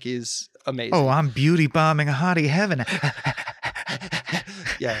TJ Mackey is amazing. Oh, I'm beauty bombing a hottie heaven.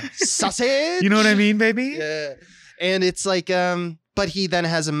 Yeah, sausage. You know what I mean, baby? Yeah, and it's like, But he then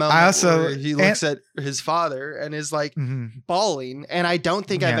has a moment also- where he looks at his father and is like Mhm. bawling. And I don't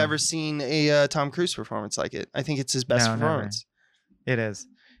think I've Yeah. ever seen a Tom Cruise performance like it. I think it's his best No, never. performance. It is.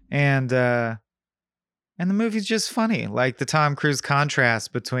 And the movie's just funny. Like the Tom Cruise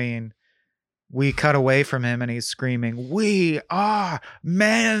contrast between we cut away from him and he's screaming, "We are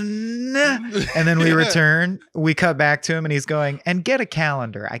men." And then we Yeah. return, we cut back to him and he's going, "And get a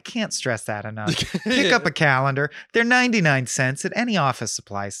calendar." I can't stress that enough. Pick up a calendar. They're 99 cents at any office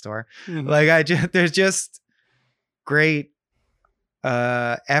supply store. Mhm. Like there's just great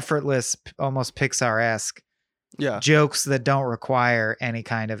effortless, almost Pixar-esque Yeah. jokes that don't require any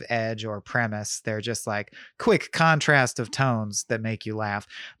kind of edge or premise. They're just like quick contrast of tones that make you laugh.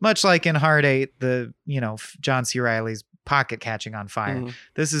 Much like in Hard Eight, John C. Reilly's pocket catching on fire. Mhm.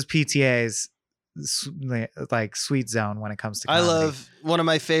 This is PTA's like sweet zone when it comes to I comedy. love one of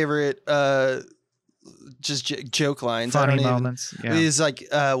my favorite joke lines. I funny don't even- moments. Yeah. Is like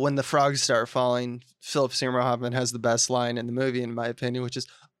when the frogs start falling, Philip Seymour Hoffman has the best line in the movie, in my opinion, which is,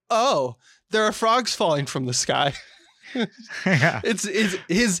 "Oh, there are frogs falling from the sky." Yeah. It's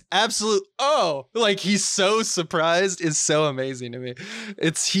his absolute like he's so surprised is so amazing to me.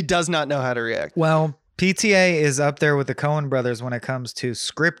 He does not know how to react. Well, PTA is up there with the Coen brothers when it comes to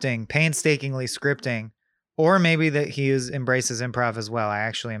scripting, painstakingly scripting, or maybe that he embraces improv as well. I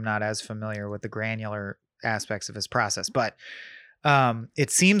actually am not as familiar with the granular aspects of his process, but it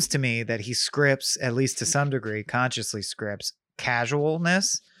seems to me that he scripts, at least to some degree, consciously scripts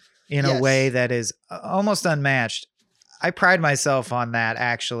casualness in a Yes. way that is almost unmatched. I pride myself on that,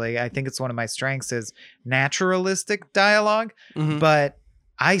 actually. I think it's one of my strengths is naturalistic dialogue, Mhm. but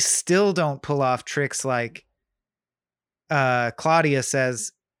I still don't pull off tricks like Claudia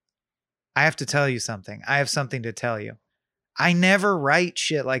says, "I have to tell you something. I have something to tell you." I never write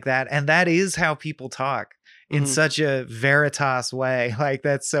shit like that. And that is how people talk in Mhm. such a veritas way. Like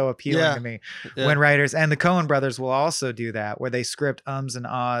that's so appealing Yeah. to me Yeah. when writers, and the Coen brothers will also do that, where they script ums and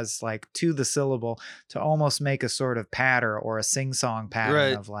ahs like to the syllable to almost make a sort of patter or a sing-song pattern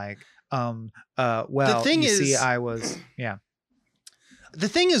Right. of like, well, thing you see, is- I was, yeah, The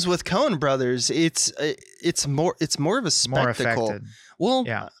thing is with Coen Brothers, it's more of a more spectacle. affected. Well,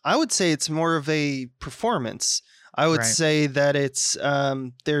 Yeah. I would say it's more of a performance. I would Right. say that it's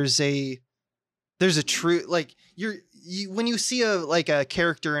there's a true like when you see a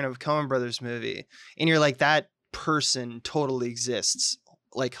character in a Coen Brothers movie and you're like, that person totally exists.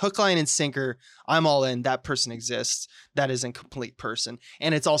 Like hook, line, and sinker, I'm all in. That person exists. That is a complete person,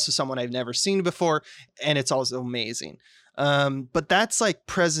 and it's also someone I've never seen before, and it's also amazing. But that's like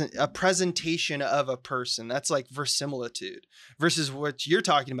a presentation of a person. That's like verisimilitude versus what you're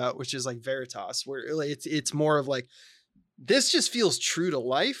talking about, which is like veritas, where it's more of like, this just feels true to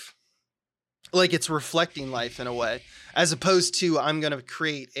life. Like it's reflecting life in a way, as opposed to I'm going to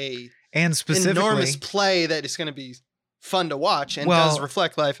create And specifically, enormous play that is going to be fun to watch and Well- does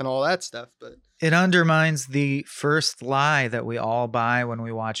reflect life and all that stuff. But it undermines the first lie that we all buy when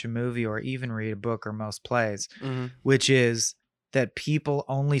we watch a movie or even read a book or most plays, which is that people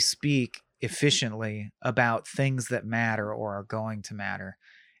only speak efficiently about things that matter or are going to matter.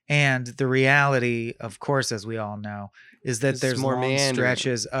 And the reality, of course, as we all know, is that It's there's more long meandering.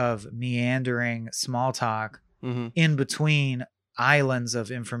 stretches of meandering small talk mm-hmm. in between islands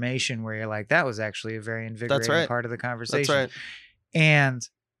of information where you're like, that was actually a very invigorating right. part of the conversation. That's right. And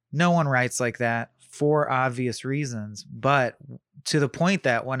no one writes like that for obvious reasons. But to the point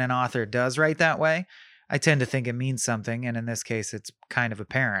that when an author does write that way, I tend to think it means something. And in this case, it's kind of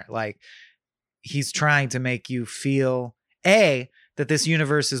apparent. Like he's trying to make you feel, A, that this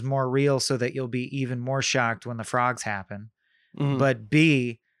universe is more real so that you'll be even more shocked when the frogs happen. Mhm. But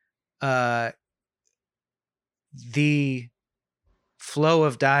B, the flow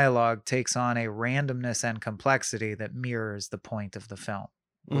of dialogue takes on a randomness and complexity that mirrors the point of the film,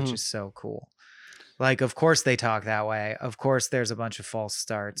 which Mhm. is so cool. Like, of course they talk that way. Of course there's a bunch of false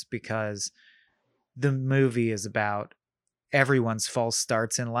starts because the movie is about everyone's false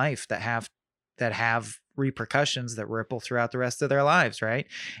starts in life that have repercussions that ripple throughout the rest of their lives, right?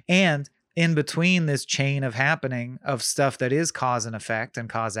 And in between this chain of happening of stuff that is cause and effect and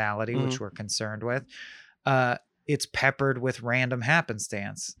causality, which we're concerned with, it's peppered with random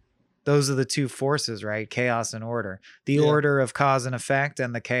happenstance. Those are the two forces, right? Chaos and order. The Yeah. order of cause and effect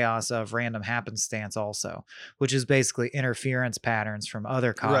and the chaos of random happenstance also, which is basically interference patterns from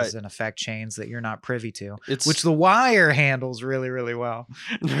other cause Right. and effect chains that you're not privy to, It's which The Wire handles really, really well.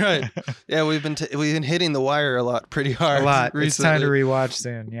 right. Yeah, we've been hitting The Wire a lot, pretty hard. A lot. Recently. It's time to rewatch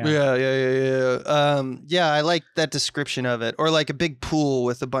soon. Yeah. Yeah. Yeah, I like that description of it. Or like a big pool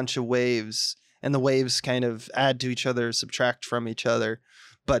with a bunch of waves and the waves kind of add to each other, subtract from each other,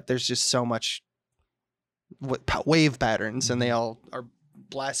 but there's just so much wave patterns, and they all are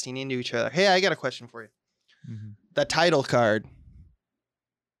blasting into each other. Hey, I got a question for you. That title card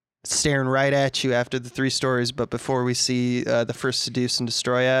staring right at you after the 3 stories, but before we see the first Seduce and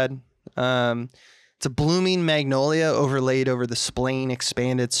Destroy ad. It's a blooming magnolia overlaid over the splaying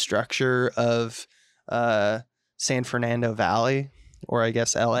expanded structure of San Fernando Valley, or I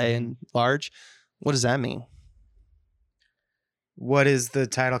guess LA in large. What does that mean? What is the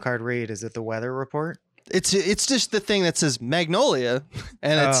title card read? Is it the weather report? It's just the thing that says magnolia,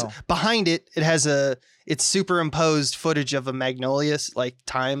 and it's behind it. It has it's superimposed footage of a magnolia like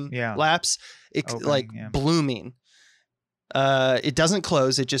time lapse, blooming. It doesn't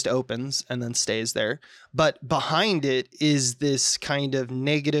close, it just opens and then stays there. But behind it is this kind of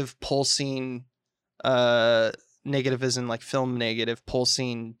negative pulsing, negative as in like film negative,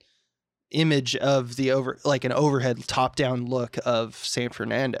 pulsing image of the an overhead top-down look of San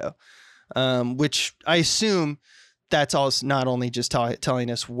Fernando, which I assume that's also not only just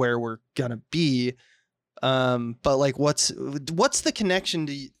telling us where we're gonna be, but like what's the connection?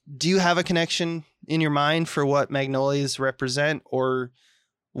 Do you have a connection in your mind for what magnolias represent, or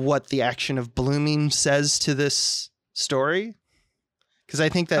what the action of blooming says to this story? Because I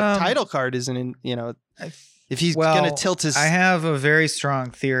think that title card isn't if he's gonna tilt his. I have a very strong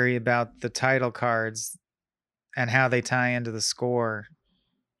theory about the title cards and how they tie into the score,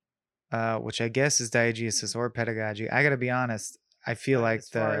 which I guess is diegesis or pedagogy. I got to be honest. I feel like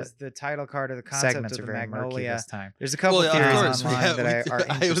the title card of the concept segments of the magnolia this time. There's a couple of theories online that are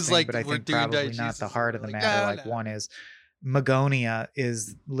interesting, but I think probably not the heart of the matter. One is Magonia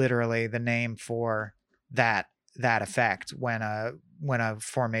is literally the name for that effect when a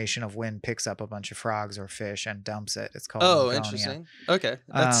formation of wind picks up a bunch of frogs or fish and dumps it. It's called Magonia. Interesting. Okay,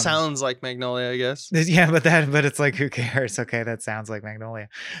 that sounds like magnolia, I guess. Yeah, but it's like, who cares? Okay, that sounds like magnolia.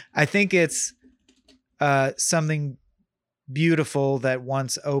 I think it's something beautiful that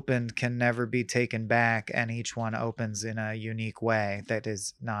once opened can never be taken back, and each one opens in a unique way that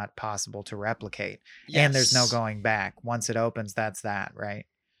is not possible to replicate. And there's no going back. Once it opens, that's that, right?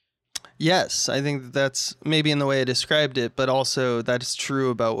 Yes, I think that's maybe in the way I described it, but also that is true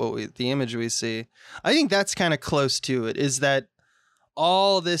about the image we see. I think that's kind of close to it, is that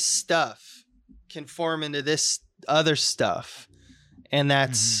all this stuff can form into this other stuff, and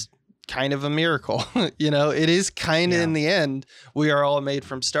that's kind of a miracle. It is kind of in the end, we are all made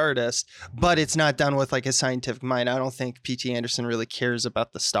from stardust, but it's not done with like a scientific mind. I don't think P.T. Anderson really cares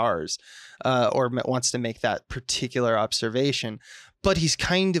about the stars or wants to make that particular observation, but he's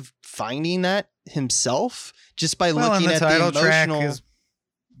kind of finding that himself just by looking at the emotional.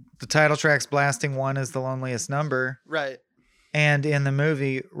 The title track's blasting "One is the loneliest number," right? And in the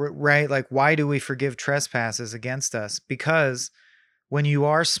movie, right, like, why do we forgive trespasses against us? Because when you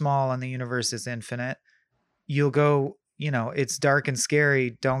are small and the universe is infinite, you'll go, it's dark and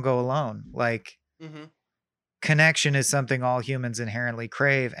scary. Don't go alone. Like, connection is something all humans inherently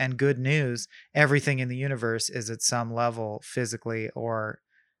crave. And good news, everything in the universe is at some level physically or,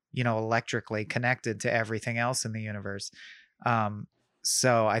 electrically connected to everything else in the universe.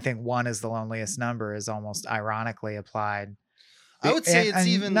 So I think one is the loneliest number is almost ironically applied. I would say it's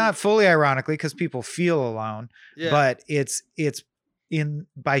even not fully ironically, because people feel alone, but it's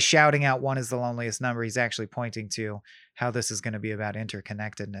by shouting out one is the loneliest number, he's actually pointing to how this is going to be about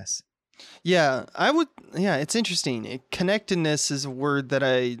interconnectedness. Yeah, it's interesting. Connectedness is a word that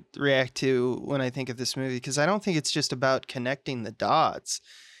I react to when I think of this movie, because I don't think it's just about connecting the dots.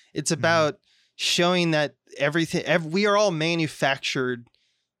 It's about showing that we are all manufactured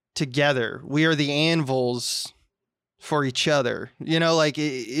together. We are the anvils for each other.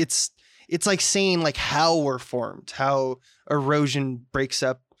 It's like saying like how we're formed, how erosion breaks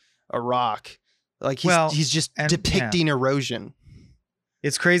up a rock. Like he's just depicting erosion.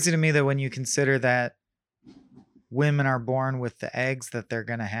 It's crazy to me that when you consider that women are born with the eggs that they're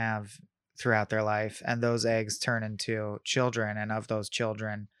going to have throughout their life, and those eggs turn into children, and of those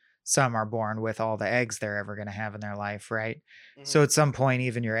children, some are born with all the eggs they're ever going to have in their life, right? Mm-hmm. So at some point,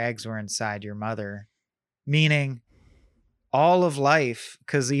 even your eggs were inside your mother, meaning all of life,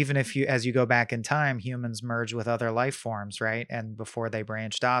 because even as you go back in time, humans merge with other life forms, right? And before they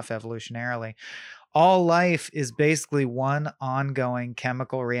branched off evolutionarily, all life is basically one ongoing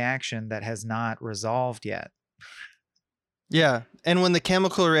chemical reaction that has not resolved yet. Yeah. And when the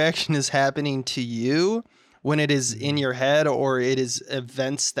chemical reaction is happening to you, when it is in your head, or it is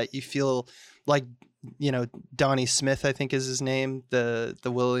events that you feel like Donnie Smith, I think is his name, the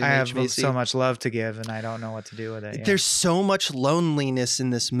William I H. have Macy. so much love to give, and I don't know what to do with it. Yeah. There's so much loneliness in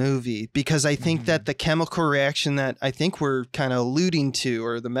this movie because I think that the chemical reaction that I think we're kind of alluding to,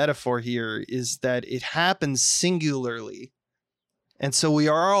 or the metaphor here, is that it happens singularly. And so we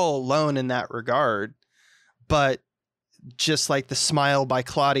are all alone in that regard. But just like the smile by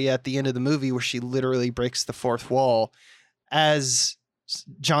Claudia at the end of the movie, where she literally breaks the fourth wall, as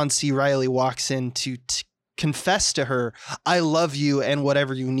John C. Reilly walks in to confess to her, I love you, and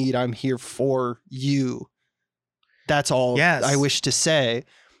whatever you need, I'm here for you. That's all I wish to say.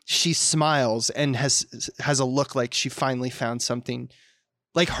 She smiles and has a look like she finally found something.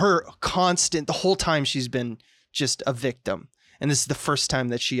 Like her constant, the whole time she's been just a victim. And this is the first time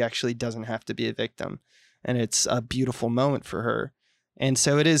that she actually doesn't have to be a victim. And it's a beautiful moment for her. And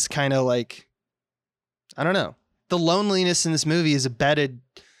so it is kind of like, I don't know. The loneliness in this movie is embedded,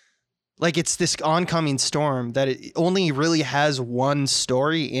 like it's this oncoming storm that it only really has one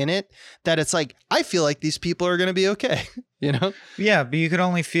story in it, that it's like, I feel like these people are going to be okay, Yeah, but you could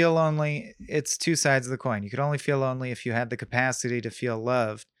only feel lonely. It's two sides of the coin. You could only feel lonely if you had the capacity to feel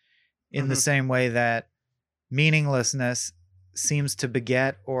loved, in the same way that meaninglessness seems to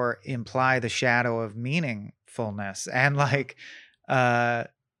beget or imply the shadow of meaningfulness. And like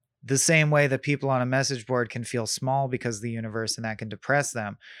the same way that people on a message board can feel small because of the universe, and that can depress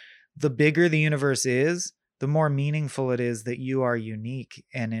them. The bigger the universe is, the more meaningful it is that you are unique,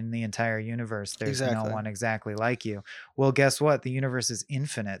 and in the entire universe there's no one exactly like you. Well, guess what? The universe is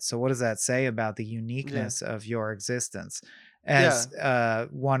infinite. So what does that say about the uniqueness of your existence? As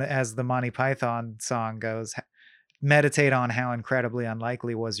as the Monty Python song goes, meditate on how incredibly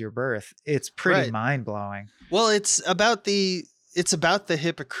unlikely was your birth. It's pretty mind-blowing. Well, it's about the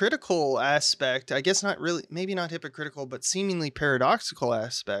hypocritical aspect, I guess, not really, maybe not hypocritical, but seemingly paradoxical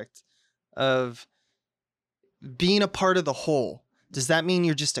aspect of being a part of the whole. Does that mean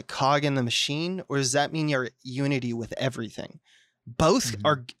you're just a cog in the machine, or does that mean you're unity with everything? Both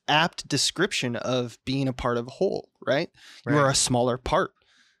are apt description of being a part of a whole, right? You are a smaller part,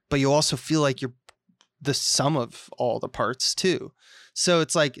 but you also feel like you're the sum of all the parts too. So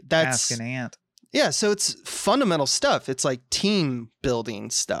it's like, that's Ask an ant. Yeah, so it's fundamental stuff. It's like team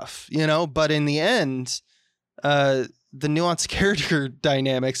building stuff, but in the end, the nuanced character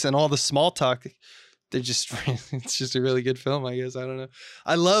dynamics and all the small talk, it's just a really good film, I guess. I don't know.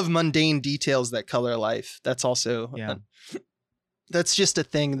 I love mundane details that color life. That's also, that's just a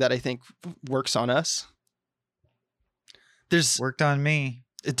thing that I think works on us. Worked on me.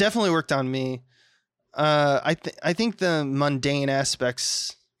 It definitely worked on me. I think the mundane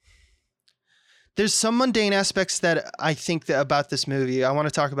aspects, there's some mundane aspects that I think that about this movie. I want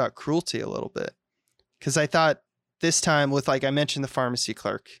to talk about cruelty a little bit, because I thought this time with, like I mentioned, the pharmacy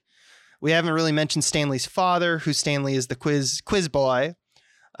clerk, we haven't really mentioned Stanley's father, who Stanley is the quiz boy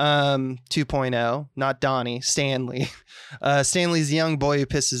 2.0, not Donnie, Stanley. Stanley's the young boy who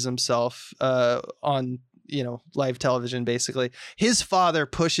pisses himself on live television, basically. His father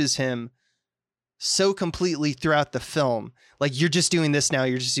pushes him so completely throughout the film. Like, you're just doing this now.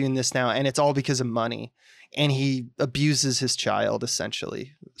 You're just doing this now. And it's all because of money. And he abuses his child,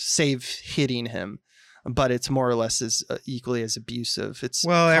 essentially, save hitting him. But it's more or less as equally as abusive. It's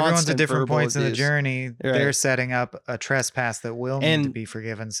everyone's at different points in the abuse. journey. Right. They're setting up a trespass that will need to be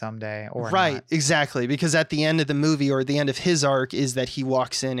forgiven someday, or not. Exactly. Because at the end of the movie, or the end of his arc, is that he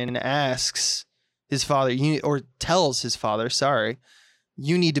walks in and asks his father, or tells his father, sorry,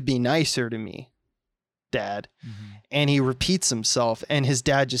 you need to be nicer to me, Dad. And he repeats himself, and his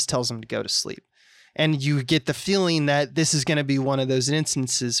dad just tells him to go to sleep. And you get the feeling that this is going to be one of those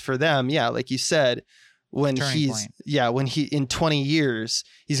instances for them. Yeah, like you said, when he in 20 years,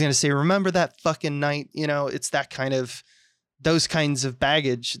 he's going to say, remember that fucking night? It's that kind of, those kinds of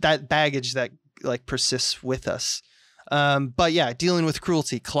baggage that like persists with us. But yeah, dealing with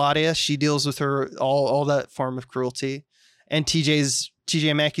cruelty. Claudia, she deals with her all that form of cruelty. And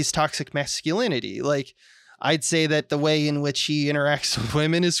TJ Mackey's toxic masculinity. Like, I'd say that the way in which he interacts with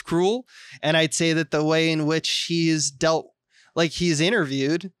women is cruel. And I'd say that the way in which he is dealt, like he is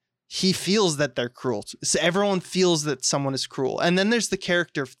interviewed, he feels that they're cruel. So everyone feels that someone is cruel. And then there's the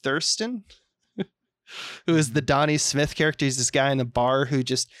character of Thurston, who is the Donnie Smith character. He's this guy in the bar who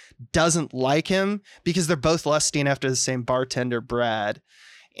just doesn't like him because they're both lusting after the same bartender, Brad.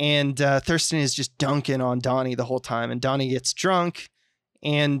 And Thurston is just dunking on Donnie the whole time. And Donnie gets drunk.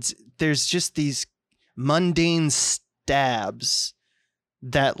 And there's just these mundane stabs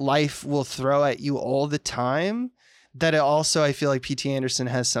that life will throw at you all the time, that it also, I feel like P.T. Anderson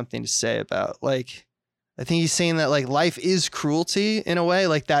has something to say about. Like I think he's saying that like life is cruelty in a way,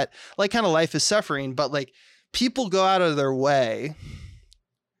 like that, like kind of life is suffering, but like people go out of their way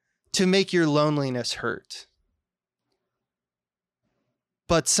to make your loneliness hurt.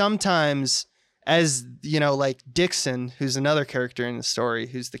 But sometimes, as you know, like Dixon, who's another character in the story,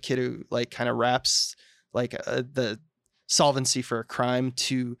 who's the kid who like kind of raps like the solvency for a crime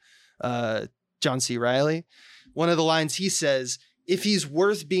to John C. Reilly. One of the lines he says, if he's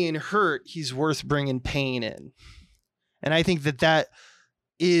worth being hurt, he's worth bringing pain in. And I think that that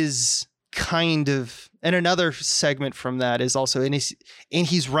is kind of, and another segment from that is also, and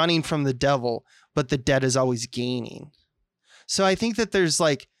he's running from the devil, but the dead is always gaining. So I think that there's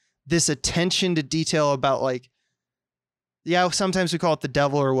like this attention to detail about like, yeah, sometimes we call it the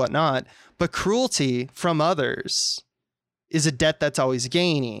devil or whatnot, but cruelty from others is a debt that's always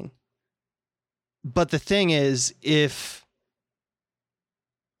gaining. But the thing is, if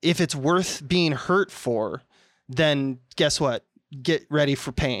it's worth being hurt for, then guess what? Get ready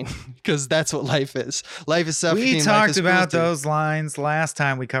for pain, because that's what life is. Life is suffering. We talked about those lines last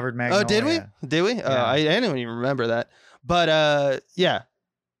time we covered Magnolia. Oh, did we? Did we? Yeah. I didn't even remember that. But yeah,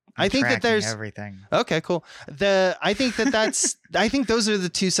 I think that there's everything. Okay, cool. I think that's I think those are the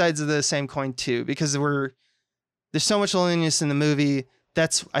two sides of the same coin too, because there's so much loneliness in the movie.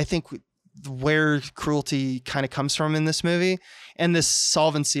 That's I think where cruelty kind of comes from in this movie. And this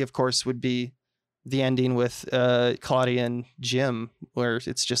solvency, of course, would be the ending with Claudia and Jim, where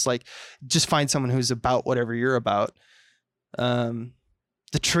it's just like, just find someone who's about whatever you're about. The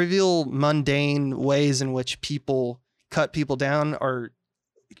trivial, mundane ways in which people cut people down are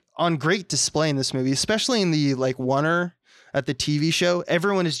on great display in this movie, especially in the like oneer at the TV show.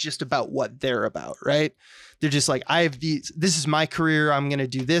 Everyone is just about what they're about, right? They're just like, this is my career. I'm going to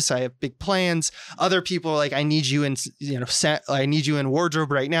do this. I have big plans. Other people are like, I need you in, I need you in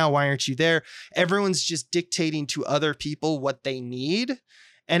wardrobe right now. Why aren't you there? Everyone's just dictating to other people what they need.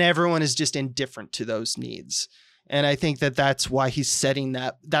 And everyone is just indifferent to those needs. And I think that that's why he's setting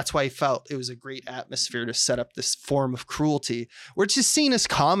that. That's why he felt it was a great atmosphere to set up this form of cruelty, where it's just seen as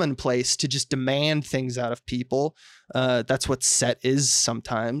commonplace to just demand things out of people. That's what set is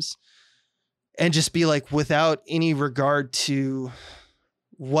sometimes. And just be like, without any regard to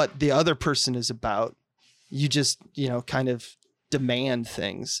what the other person is about, you just, kind of demand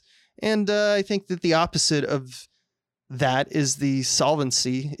things. And I think that the opposite of that is the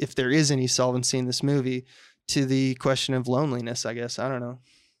solvency, if there is any solvency in this movie, to the question of loneliness, I guess. I don't know.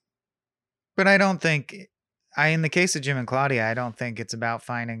 But I don't think, in the case of Jim and Claudia, I don't think it's about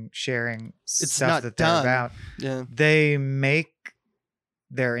sharing stuff that they're about. Yeah. They make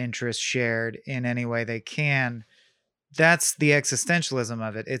their interests shared in any way they can. That's the existentialism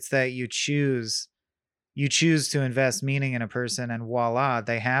of it. It's that you choose to invest meaning in a person, and voila,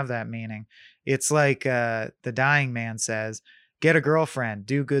 they have that meaning. It's like the dying man says, get a girlfriend,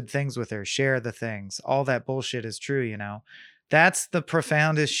 do good things with her, share the things. All that bullshit is true, That's the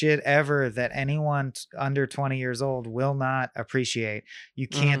profoundest shit ever that anyone under 20 years old will not appreciate. You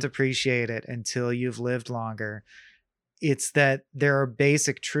can't appreciate it until you've lived longer. It's that there are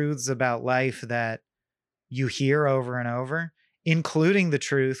basic truths about life that you hear over and over, including the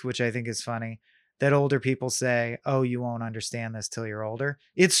truth, which I think is funny, that older people say, oh, you won't understand this till you're older.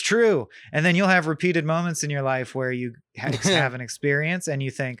 It's true. And then you'll have repeated moments in your life where you have an experience and you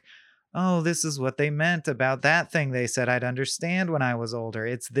think, oh, this is what they meant about that thing they said I'd understand when I was older.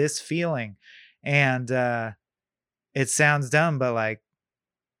 It's this feeling. And it sounds dumb, but like,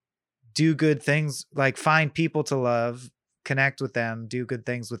 do good things, like find people to love, connect with them, do good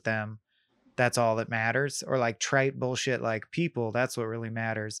things with them. That's all that matters. Or like trite bullshit like people, that's what really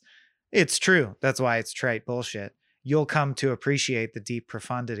matters. It's true. That's why it's trite bullshit. You'll come to appreciate the deep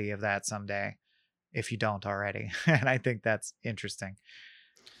profundity of that someday if you don't already. And I think that's interesting.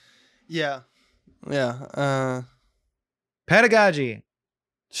 Yeah. Yeah. Pedagogy.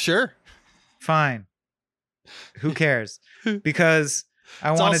 Sure. Fine. Who cares? Because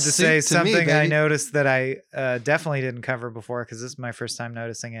I wanted to say something I noticed that I definitely didn't cover before, because this is my first time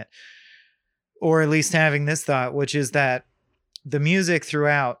noticing it, or at least having this thought, which is that the music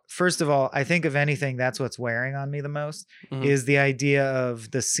throughout, first of all, I think of anything, that's what's wearing on me the most, is the idea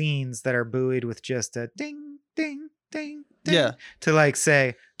of the scenes that are buoyed with just a ding, ding, ding, ding. Yeah. To like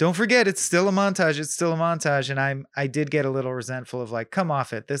say, don't forget, it's still a montage. It's still a montage. And I did get a little resentful of like, come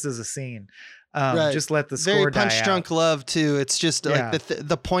off it. This is a scene. Right. Just let the score Very die Punch Drunk Love too. It's just like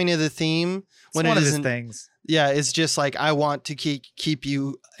the point of the theme when it isn't things. Yeah, it's just like, I want to keep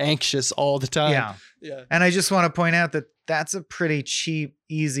you anxious all the time. Yeah. And I just want to point out that that's a pretty cheap,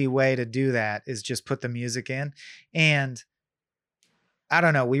 easy way to do that, is just put the music in. And I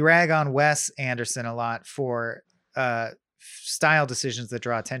don't know. We rag on Wes Anderson a lot for style decisions that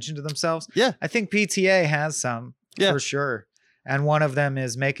draw attention to themselves. Yeah. I think PTA has some Yeah. for sure. And one of them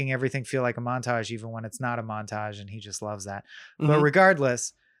is making everything feel like a montage, even when it's not a montage. And he just loves that. But Mhm.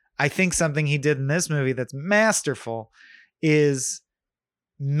 regardless, I think something he did in this movie that's masterful is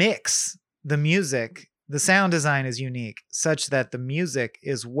mix the music. The sound design is unique such that the music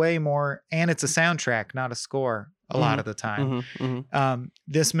is way more, and it's a soundtrack, not a score a lot of the time. Mhm. Mhm.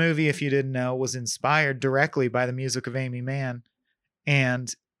 This movie, if you didn't know, was inspired directly by the music of Amy Mann,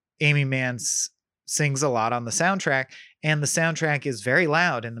 and Amy Mann sings a lot on the soundtrack, and the soundtrack is very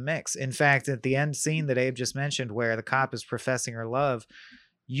loud in the mix. In fact, at the end scene that Abe just mentioned, where the cop is professing her love,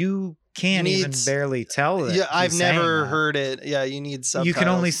 you can't even barely tell that. Yeah, I've she's saying never that. heard it. Yeah, you need subtitles. You can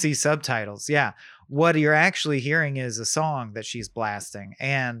only see subtitles. Yeah. What you're actually hearing is a song that she's blasting.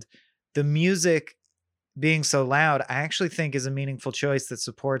 And the music being so loud, I actually think is a meaningful choice that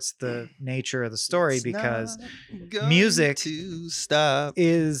supports the nature of the story, It's because not going music to stop.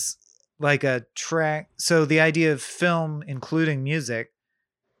 is like a track. So the idea of film including music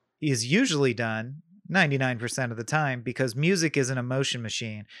is usually done 99% of the time because music is an emotion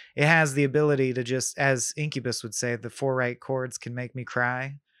machine. It has the ability to just, as Incubus would say, the 4 right chords can make me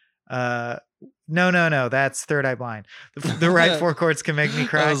cry. No, that's Third Eye Blind. The right 4 chords can make me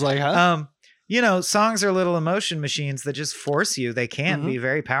cry. I was like, huh? Songs are little emotion machines that just force you. They can be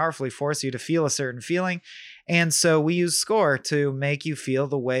very powerfully force you to feel a certain feeling. And so we use score to make you feel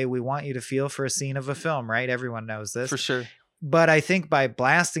the way we want you to feel for a scene of a film, right? Everyone knows this. For sure. But I think by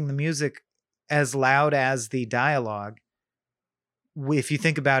blasting the music as loud as the dialogue, if you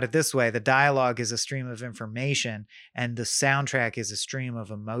think about it this way, the dialogue is a stream of information and the soundtrack is a stream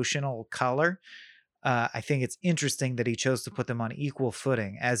of emotional color. I think it's interesting that he chose to put them on equal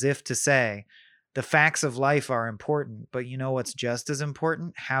footing, as if to say the facts of life are important, but you know what's just as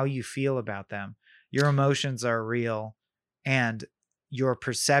important? How you feel about them. Your emotions are real, and your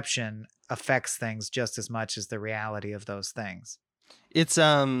perception affects things just as much as the reality of those things. It's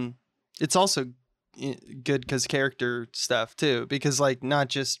also good because character stuff too, because like not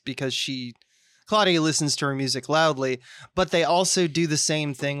just because Claudia listens to her music loudly, but they also do the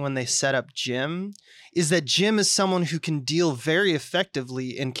same thing when they set up Jim, is that Jim is someone who can deal very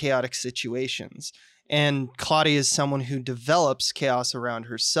effectively in chaotic situations. And Claudia is someone who develops chaos around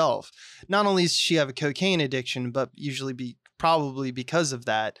herself. Not only does she have a cocaine addiction, but usually probably because of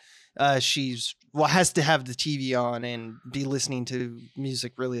that, she's has to have the TV on and be listening to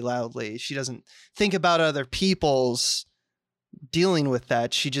music really loudly. She doesn't think about other people's dealing with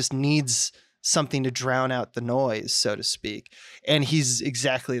that. She just needs something to drown out the noise, so to speak. And he's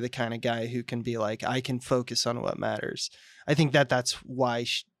exactly the kind of guy who can be like, I can focus on what matters. I think that's why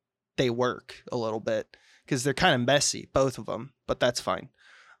they work a little bit, because they're kind of messy, both of them, but that's fine.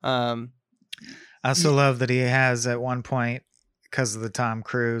 I also love that he has at one point, because of the Tom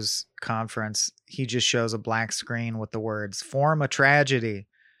Cruise conference, he just shows a black screen with the words "form a tragedy."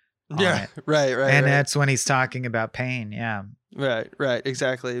 Yeah, right. And that's when he's talking about pain. Yeah. Right,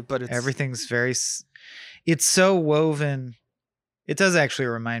 exactly. But everything's it's so woven. It does actually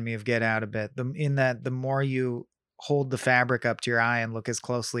remind me of Get Out a bit. In that the more you hold the fabric up to your eye and look as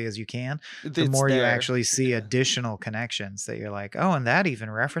closely as you can, the more you actually see additional connections that you're like, oh, and that even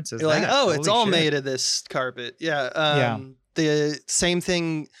references. You're that. Like, oh, Holy it's all shit. made of this carpet. Yeah. The same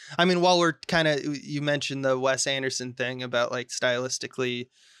thing. I mean, while we're you mentioned the Wes Anderson thing about like stylistically,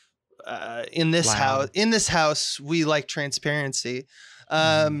 in this house, we like transparency.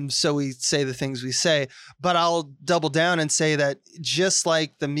 So we say the things we say, but I'll double down and say that just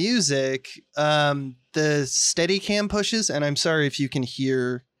like the music, the Steadicam pushes, and I'm sorry if you can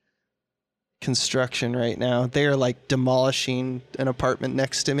hear construction right now. They are like demolishing an apartment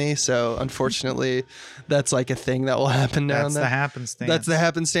next to me. So unfortunately, that's like a thing that will happen now. That's the happenstance. That's the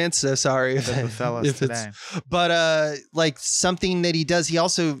happenstance. So sorry if the fellas today. But like something that he does, he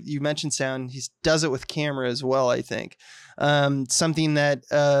also, you mentioned sound, he does it with camera as well, I think. Something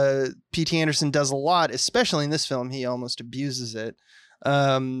that P.T. Anderson does a lot, especially in this film, he almost abuses it.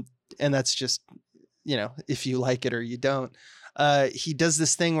 And that's just, if you like it or you don't. He does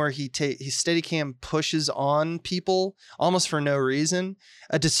this thing where he Steadicam pushes on people almost for no reason,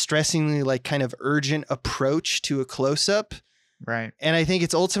 a distressingly like kind of urgent approach to a close-up. Right. And I think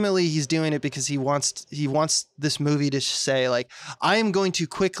it's ultimately he's doing it because he wants this movie to say like, I am going to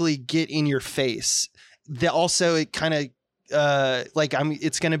quickly get in your face. Also it kind of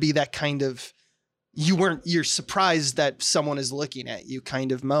it's going to be that kind of you're surprised that someone is looking at you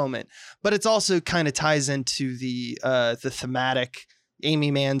kind of moment, but it's also kind of ties into the thematic Amy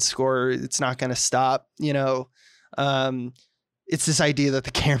Mann score. It's not going to stop, it's this idea that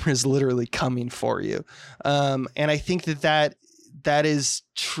the camera is literally coming for you. And I think that is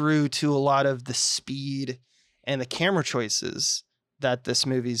true to a lot of the speed and the camera choices that this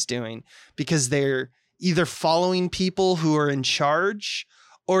movie's doing, because they're either following people who are in charge,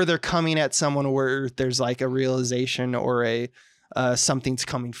 or they're coming at someone where there's like a realization or something's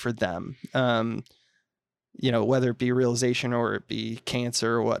coming for them. Whether it be realization or it be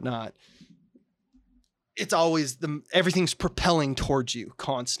cancer or whatnot. It's always everything's propelling towards you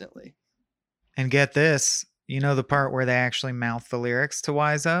constantly. And get this, the part where they actually mouth the lyrics to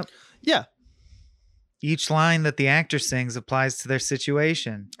Wise Up? Yeah. Each line that the actor sings applies to their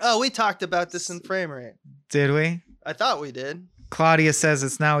situation. Oh, we talked about this in Frame Rate. Did we? I thought we did. Claudia says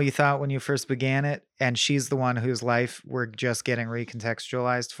it's not what you thought when you first began it, and she's the one whose life we're just getting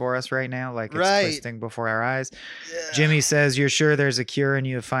recontextualized for us right now, like it's twisting before our eyes. Yeah. Jimmy says, you're sure there's a cure and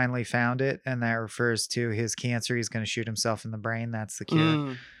you have finally found it, and that refers to his cancer. He's going to shoot himself in the brain. That's the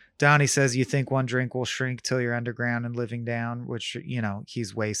cure. Donnie says, you think one drink will shrink till you're underground and living down, which,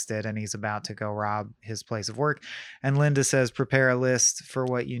 he's wasted and he's about to go rob his place of work. And Linda says, prepare a list for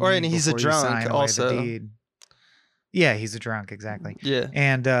what you need. And he's a drunk also. The deed. Yeah, he's a drunk, exactly. Yeah.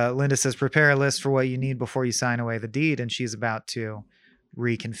 And Linda says, prepare a list for what you need before you sign away the deed. And she's about to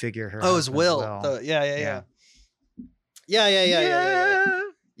reconfigure her. Oh, his will. Yeah.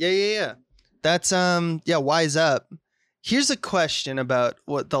 Yeah. That's, Wise Up. Here's a question about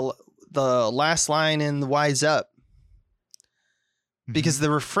what the last line in the Wise Up. Because the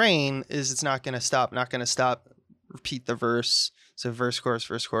refrain is it's not going to stop, repeat the verse. So verse,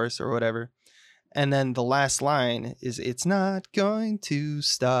 chorus, or whatever. And then the last line is, it's not going to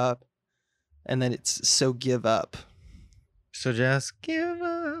stop. And then it's, so give up. So just give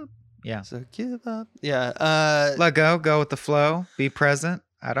up. Yeah. So give up. Yeah. Let go with the flow, be present.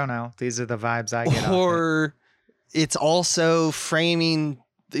 I don't know. These are the vibes I get. Or it's also framing,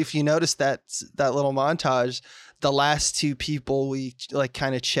 if you notice that little montage, the last two people we like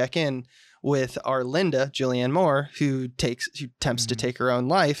kind of check in with are Linda, Julianne Moore, who attempts to take her own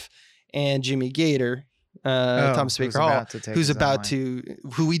life, and Jimmy Gator, Thomas Baker Hall,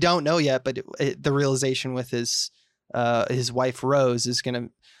 who we don't know yet, but the realization with his wife Rose is going to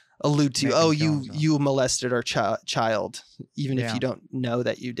allude to, you molested our child, even if you don't know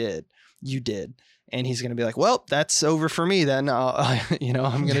that you did. And he's going to be like, well, that's over for me then. I'm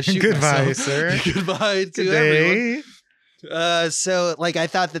going to shoot Goodbye, myself. sir. Goodbye to everyone. So like, I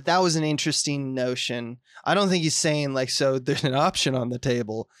thought that was an interesting notion. I don't think he's saying like, so there's an option on the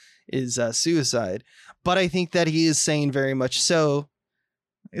table is suicide, but I think that he is saying very much so.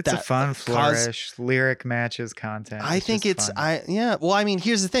 It's a fun flourish. Lyric matches content. I think it's fun. Well, I mean,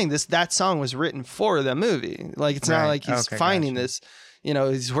 here's the thing. That song was written for the movie. Like, it's not like he's finding this.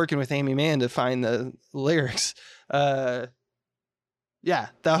 He's working with Amy Mann to find the lyrics. To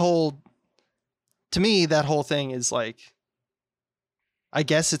me, that whole thing is like, I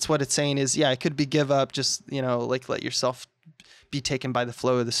guess it's what it's saying is, it could be give up, just, like let yourself be taken by the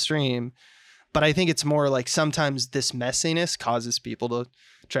flow of the stream. But I think it's more like sometimes this messiness causes people to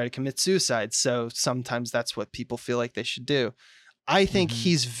try to commit suicide. So sometimes that's what people feel like they should do. I think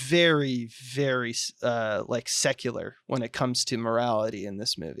he's very, very like secular when it comes to morality in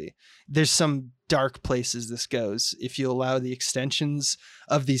this movie. There's some dark places this goes if you allow the extensions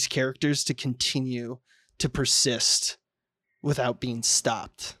of these characters to continue to persist without being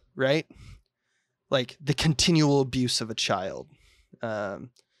stopped, right? Like the continual abuse of a child,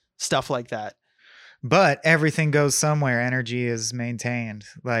 stuff like that. But everything goes somewhere. Energy is maintained.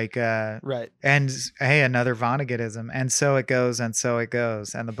 Like, right. And hey, another Vonneguttism. And so it goes, and so it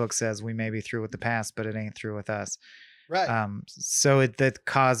goes. And the book says we may be through with the past, but it ain't through with us. Right. So the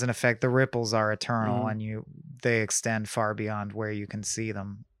cause and effect, the ripples are eternal, and they extend far beyond where you can see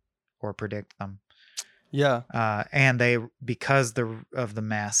them or predict them. Yeah. And because of the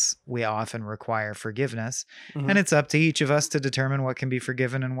mess, we often require forgiveness. And it's up to each of us to determine what can be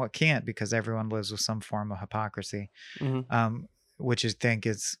forgiven and what can't, because everyone lives with some form of hypocrisy, which I think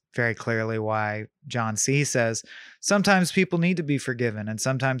is very clearly why John C. says, sometimes people need to be forgiven and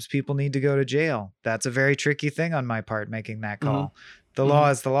sometimes people need to go to jail. That's a very tricky thing on my part, making that call. The law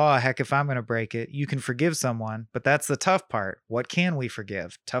is the law. Heck, if I'm going to break it, you can forgive someone, but that's the tough part. What can we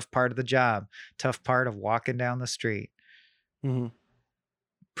forgive? Tough part of the job. Tough part of walking down the street.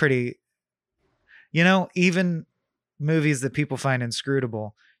 Pretty, even movies that people find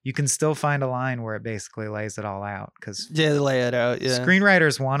inscrutable, you can still find a line where it basically lays it all out. Because they lay it out. Yeah.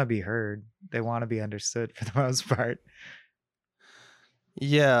 Screenwriters want to be heard. They want to be understood for the most part.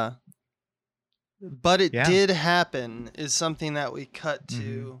 Yeah. But it did happen is something that we cut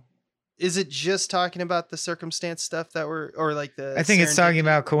to is it just talking about the circumstance stuff that we're, or like the? I think it's talking serendipity?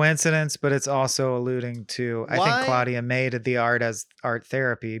 about coincidence, but it's also alluding to. I Why- think Claudia made the art as art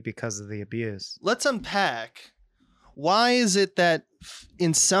therapy because of the abuse. Let's unpack. Why is it that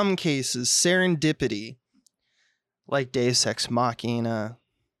in some cases serendipity, like Deus Ex Machina,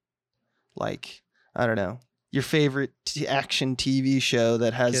 like I don't know, your favorite action TV show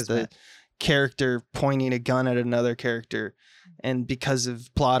that has the Kismet. character pointing a gun at another character, and because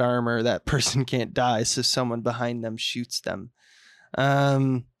of plot armor, that person can't die, so someone behind them shoots them.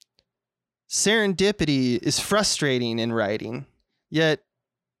 Serendipity is frustrating in writing, yet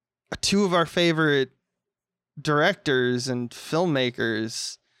two of our favorite directors and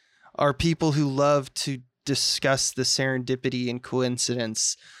filmmakers are people who love to discuss the serendipity and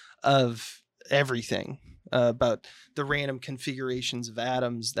coincidence of everything, about the random configurations of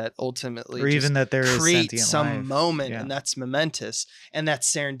atoms that ultimately Or even that there is create sentient some life. moment, Yeah. and that's momentous, and that's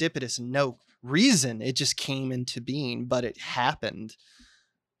serendipitous, and no reason, it just came into being, but it happened.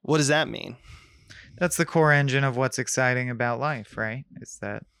 What does that mean? That's the core engine of what's exciting about life, right? It's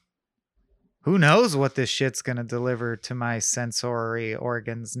that who knows what this shit's gonna deliver to my sensory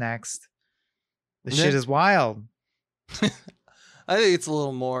organs next. This Yeah. shit is wild. I think it's a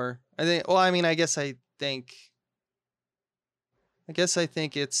little more. I guess I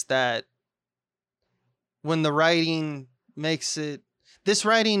think it's that when the writing makes it, this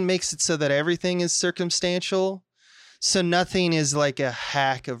writing makes it so that everything is circumstantial. So nothing is like a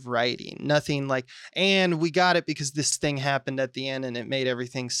hack of writing. Nothing like, and we got it because this thing happened at the end and it made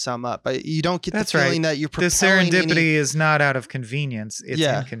everything sum up. But you don't get That's the feeling right. that you're The propelling serendipity any, is not out of convenience. It's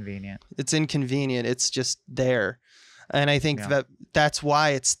Yeah. inconvenient. it's inconvenient. It's just there. And I think Yeah. that's why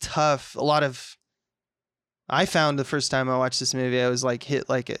it's tough. I found the first time I watched this movie, I was like hit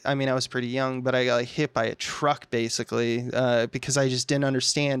I was pretty young, but I got like hit by a truck basically, because I just didn't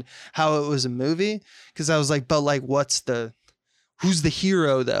understand how it was a movie. Because I was like, but like, who's the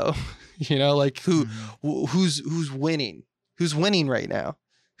hero though? You know, like who's winning? Who's winning right now?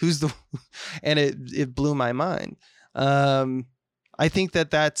 And it blew my mind. I think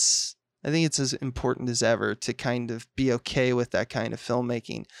it's as important as ever to kind of be okay with that kind of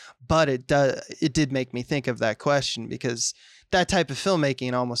filmmaking. But it did make me think of that question, because that type of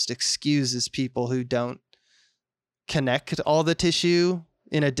filmmaking almost excuses people who don't connect all the tissue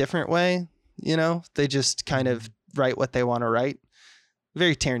in a different way. You know, they just kind of write what they want to write.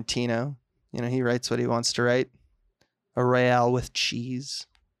 Very Tarantino. You know, he writes what he wants to write. A Royale with cheese.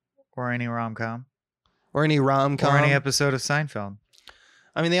 Or any rom-com. Or any rom-com. Or any episode of Seinfeld.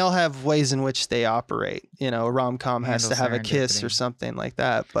 I mean, they all have ways in which they operate. You know, a rom-com has to Handle have a kiss or serendipity. something like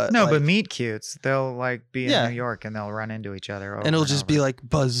that. But No, like, but meet cutes. They'll like be Yeah. in New York and they'll run into each other. Over and it'll just be over. like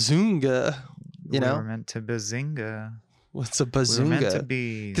bazoonga. We You know, were meant to bazinga. what's a We were meant to bazoonga?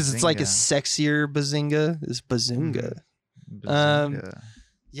 be Because it's like a zinga. sexier bazinga is bazoonga. Bazinga.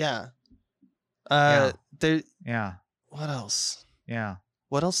 Yeah. Yeah. There. Yeah. What else? Yeah.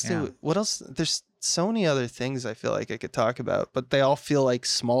 What else? Yeah. What else? There's so many other things I feel like I could talk about, but they all feel like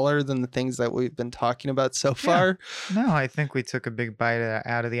smaller than the things that we've been talking about so far. No, I think we took a big bite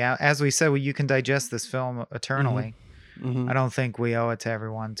out of the as we said, you can digest this film eternally. Mhm. I don't think we owe it to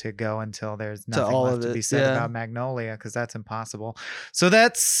everyone to go until there's To nothing all left of to it, be said yeah. about Magnolia, because that's impossible. So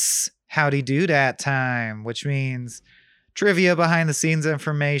that's howdy do that time, which means trivia, behind the scenes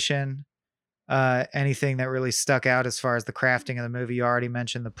information, anything that really stuck out as far as the crafting of the movie. You already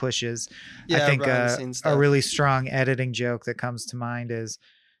mentioned the pushes. Yeah, I think behind-the-scenes a stuff. really strong editing joke that comes to mind is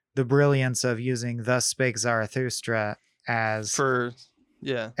the brilliance of using "Thus Spake Zarathustra" as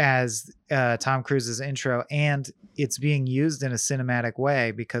Tom Cruise's intro, and it's being used in a cinematic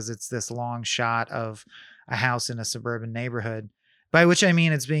way because it's this long shot of a house in a suburban neighborhood, by which I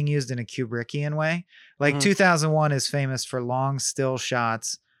mean it's being used in a Kubrickian way. Like 2001 is famous for long still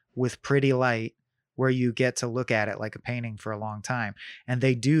shots with pretty light where you get to look at it like a painting for a long time. And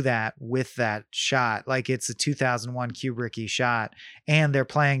they do that with that shot. Like it's a 2001 Kubricky shot, and they're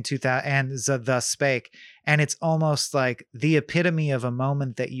playing 2000 and Thus Spake. And it's almost like the epitome of a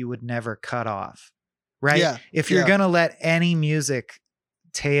moment that you would never cut off, right? Yeah, If you're yeah. going to let any music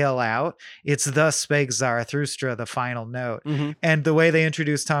tail out, it's Thus Spake Zarathustra, the final note. Mhm. And the way they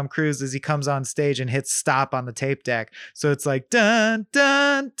introduce Tom Cruise is he comes on stage and hits stop on the tape deck. So it's like dun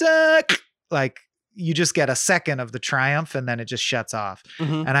dun dun, like you just get a second of the triumph and then it just shuts off.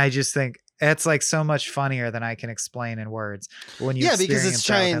 Mhm. And I just think it's like so much funnier than I can explain in words when you Yeah, because experience it's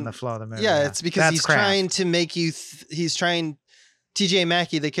that within trying- the flow of the movie. Yeah, it's because That's he's craft. trying to make you. He's trying. TJ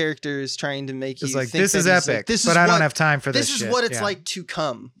Mackey, the character, is trying to make It's you like, think this that is he's epic, like, this but is I don't what- have time for this. This is shit. what it's Yeah. like to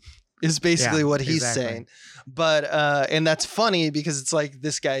come. is basically Yeah, what he's exactly. saying. But and that's funny because it's like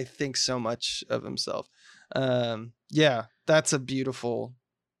this guy thinks so much of himself. Yeah, that's a beautiful,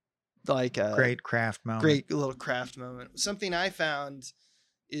 like Great craft moment. great little craft moment. Something I found,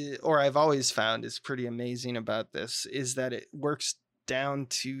 or I've always found, is pretty amazing about this is that it works down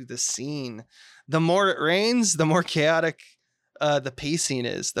to the scene. The more it rains, the more chaotic the pacing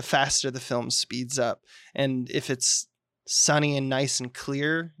is, the faster the film speeds up. And if it's sunny and nice and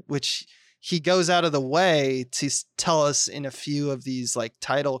clear, which he goes out of the way to tell us in a few of these like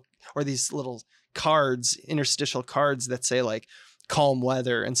title or these little cards, interstitial cards that say like calm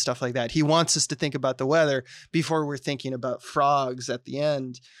weather and stuff like that. He wants us to think about the weather before we're thinking about frogs at the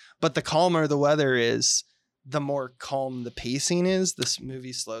end. But the calmer the weather is, the more calm the pacing is, this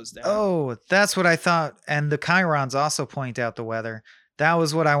movie slows down. Oh, that's what I thought. And the chyrons also point out the weather. That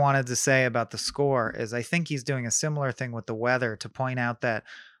was what I wanted to say about the score, is I think he's doing a similar thing with the weather to point out that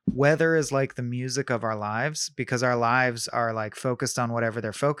weather is like the music of our lives, because our lives are like focused on whatever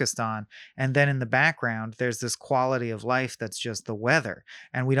they're focused on. And then in the background, there's this quality of life that's just the weather,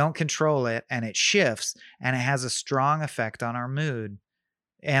 and we don't control it, and it shifts, and it has a strong effect on our mood.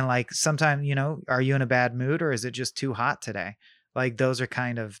 And like sometimes, are you in a bad mood, or is it just too hot today? Like those are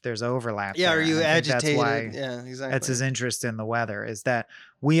kind of, there's overlap. Yeah, there. are you And I think agitated? That's why Yeah, exactly. that's his interest in the weather, is that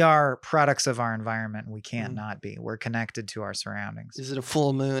we are products of our environment. And we can't not be. We're connected to our surroundings. Is it a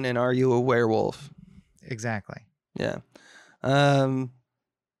full moon and are you a werewolf? Exactly. Yeah.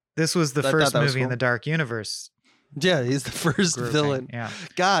 This was the I first thought that was movie in cool. the Dark Universe. Yeah, he's the first grouping. villain. Yeah.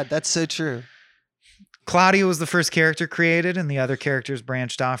 God, that's so true. Claudia was the first character created, and the other characters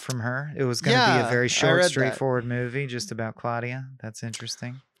branched off from her. It was going to be Yeah, a very I short, read that. straightforward movie just about Claudia. That's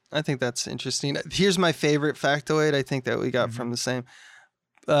interesting. I think that's interesting. Here's my favorite factoid I think that we got from the same.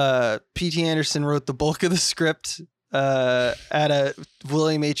 P.T. Anderson wrote the bulk of the script at a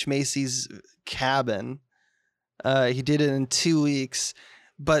William H. Macy's cabin. He did it in 2 weeks,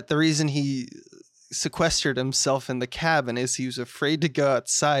 but the reason he sequestered himself in the cabin is he was afraid to go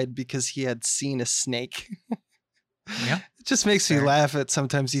outside because he had seen a snake. Yeah. It just makes me Fair. laugh at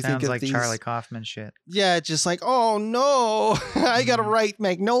sometimes you Sounds think of like these. Charlie Kaufman shit. Yeah, just like, oh no, I gotta write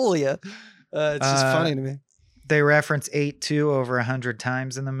Magnolia. It's just funny to me. They reference 8-2 over 100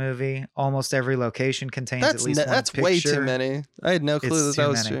 times in the movie. Almost every location contains at least one That's picture. way too many. I had no clue It's that too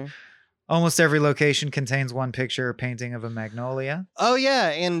was many. true. Almost every location contains one picture or painting of a magnolia. Oh yeah,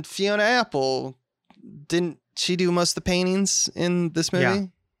 and Fiona Apple, didn't she do most of the paintings in this movie? Yeah.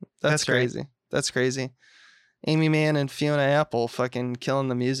 That's great. crazy. That's crazy. Amy Mann and Fiona Apple fucking killing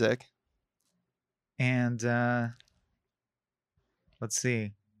the music. And let's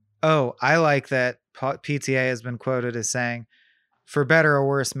see. Oh, I like that PTA has been quoted as saying, "For better or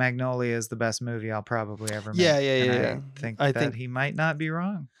worse, Magnolia is the best movie I'll probably ever make." Yeah. And I think he might not be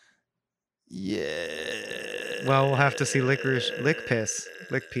wrong. Yeah. Well, we'll have to see Lick Pete's.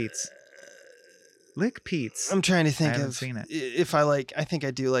 I'm trying to think haven't of seen it. if I like. I think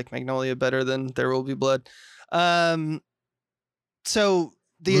I do like Magnolia better than There Will Be Blood. So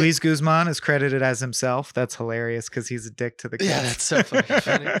the Luis Guzman is credited as himself. That's hilarious because he's a dick to the kids. Yeah, that's so fucking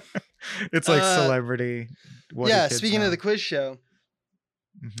funny. It's like celebrity. What do yeah. kids Speaking know? of the quiz show,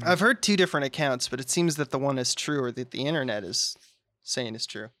 Mhm. I've heard two different accounts, but it seems that the one is true, or that the internet is saying is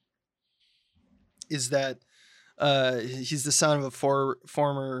true. Is that he's the son of a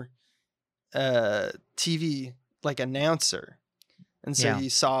former TV like announcer, and so Yeah. he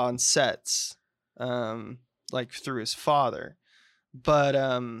saw on sets like through his father. But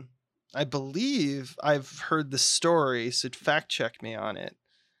I believe I've heard the story, so fact check me on it,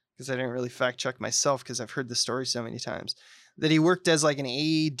 because I didn't really fact check myself because I've heard the story so many times, that he worked as like an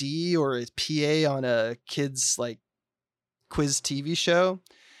AD or a PA on a kids like quiz TV show,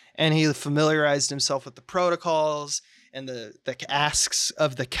 and he familiarized himself with the protocols and the asks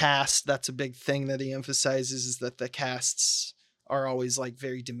of the cast. That's a big thing that he emphasizes, is that the casts are always like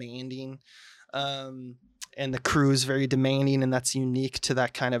very demanding. And the crew is very demanding, and that's unique to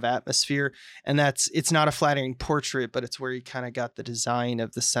that kind of atmosphere. And it's not a flattering portrait, but it's where he kind of got the design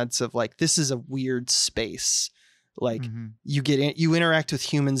of the sense of like, this is a weird space. Like Mhm. you interact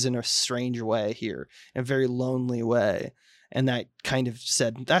with humans in a strange way here, in a very lonely way. And that kind of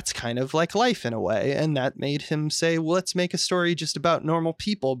said, that's kind of like life in a way. And that made him say, well, let's make a story just about normal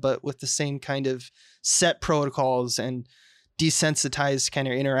people, but with the same kind of set protocols and desensitized kind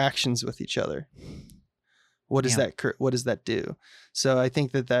of interactions with each other. What does that do? So I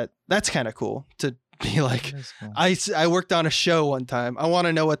think that's kind of cool to be like, That is cool. I worked on a show one time. I want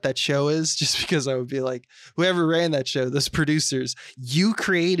to know what that show is, just because I would be like, whoever ran that show, those producers, you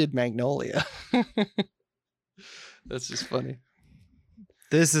created Magnolia. That's just funny.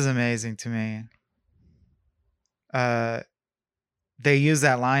 This is amazing to me. They use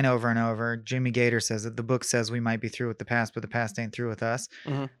that line over and over. Jimmy Gator says it. The book says we might be through with the past, but the past ain't through with us.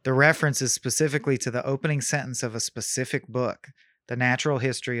 Mhm. The reference is specifically to the opening sentence of a specific book, The Natural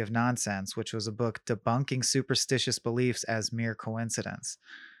History of Nonsense, which was a book debunking superstitious beliefs as mere coincidence.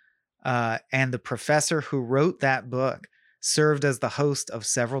 And the professor who wrote that book served as the host of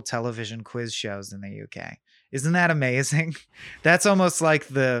several television quiz shows in the UK. Isn't that amazing? That's almost like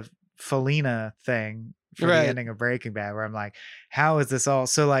the Felina thing for Right. the ending of Breaking Bad, where I'm like, how is this all?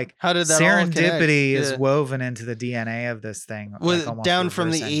 So like How did that all connect? serendipity is Yeah. woven into the DNA of this thing. Well, like almost down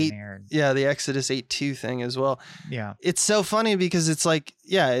from the reverse 8 engineered. Yeah, the Exodus 8:2 thing as well. Yeah. It's so funny because it's like,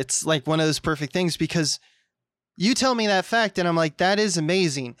 yeah, it's like one of those perfect things because you tell me that fact and I'm like, that is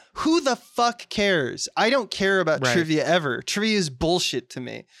amazing. Who the fuck cares? I don't care about Right. trivia ever. Trivia is bullshit to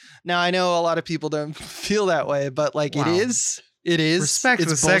me. Now, I know a lot of people don't feel that way, but like Wow. it is. It is. Respect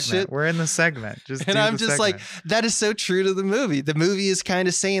it's the bullshit. segment. We're in the segment. Just And do I'm the just like, segment. that is so true to the movie. The movie is kind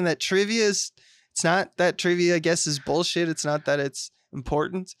of saying that trivia is, it's not that trivia, I guess, is bullshit. It's not that it's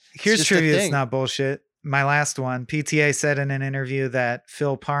important. Here's just a trivia. It's thing. not bullshit. My last one. PTA said in an interview that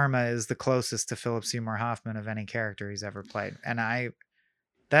Phil Parma is the closest to Philip Seymour Hoffman of any character he's ever played. And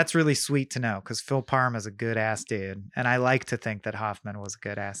that's really sweet to know because Phil Parma is a good ass dude. And I like to think that Hoffman was a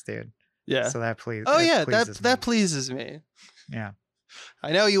good ass dude. Yeah. So that pleases. Oh yeah, pleases that me. pleases me. Yeah.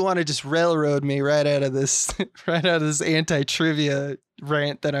 I know you want to just railroad me right out of this anti-trivia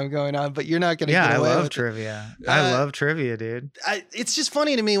rant that I'm going on, but you're not going to Yeah, get I away love with trivia. Uh, I love trivia, dude. it. It's just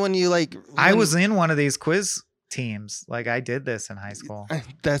funny to me when you like. I when- was in one of these quiz teams. Like I did this in high school.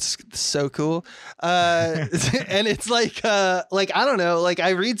 That's so cool. And it's like I don't know, like I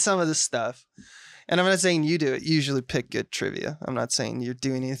read some of this stuff and I'm not saying you do it. You usually pick good trivia. I'm not saying you're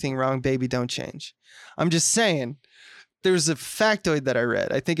doing anything wrong, baby, don't change. I'm just saying there's a factoid that I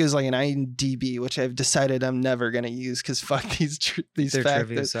read. I think it was like an IMDb, which I've decided I'm never going to use because fuck these Their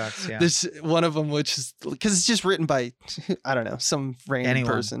trivia factoids. sucks. Yeah. There's one of them, which is because it's just written by, I don't know, some random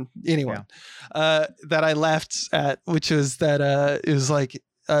Anyone. person, anyone, that I laughed at, which was that it was like,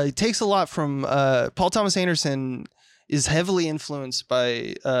 it takes a lot from Paul Thomas Anderson is heavily influenced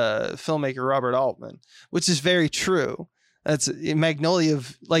by filmmaker Robert Altman, which is very true. That's Magnolia.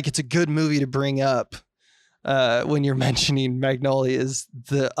 Like, it's a good movie to bring up when you're mentioning Magnolia is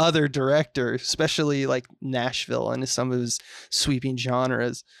the other director, especially like Nashville and some of his sweeping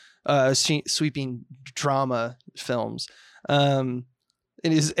genres, sweeping drama films. And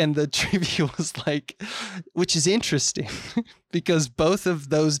the trivia was like, which is interesting because both of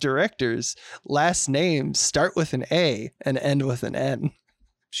those directors' last names start with an A and end with an N.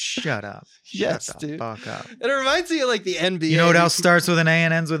 Shut up. Yes, Shut the dude. fuck up. It reminds me of like the NBA. You know what else starts with an A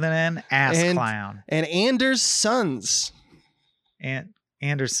and ends with an N? Ass And- clown. And Anders' Sons. And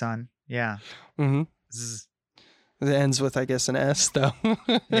Anderson. Yeah. Mm-hmm. Zzz. It ends with, I guess, an S though.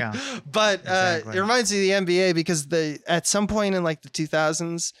 Yeah, But exactly. it reminds me of the NBA because at some point in like the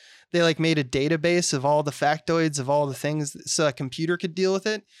 2000s, they like made a database of all the factoids of all the things so a computer could deal with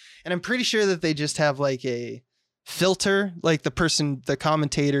it. And I'm pretty sure that they just have like a filter, like the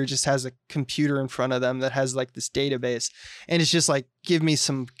commentator just has a computer in front of them that has like this database, and it's just like, give me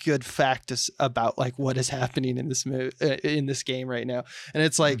some good facts about like what is happening in this in this game right now, and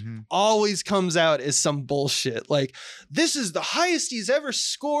it's like Mhm. always comes out as some bullshit like, this is the highest he's ever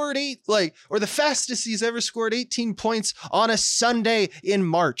scored or the fastest he's ever scored 18 points on a Sunday in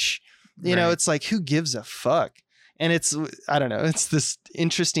March. You know, Right. it's like, who gives a fuck? And it's, I don't know, it's this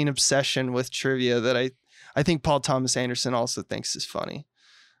interesting obsession with trivia that I think Paul Thomas Anderson also thinks is funny.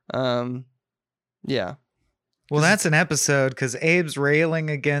 Yeah. Well, that's an episode because Abe's railing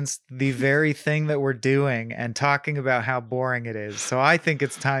against the very thing that we're doing and talking about how boring it is. So I think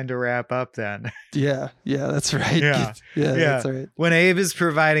it's time to wrap up then. Yeah. Yeah. That's right. Yeah. Yeah. Yeah. That's right. When Abe is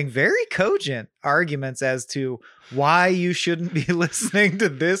providing very cogent arguments as to why you shouldn't be listening to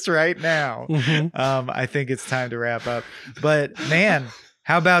this right now, I think it's time to wrap up. But man,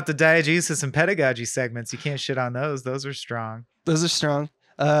 how about the diegesis and pedagogy segments? You can't shit on those. Those are strong. Those are strong.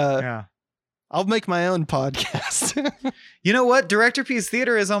 Yeah. I'll make my own podcast. You know what? Director Piece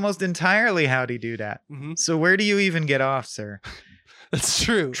Theater is almost entirely Howdy Do Dat. Mhm. So where do you even get off, sir? That's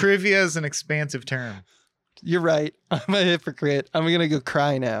true. Trivia is an expansive term. You're right. I'm a hypocrite. I'm going to go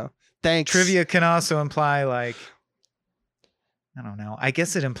cry now. Thanks. Trivia can also imply like, I don't know. I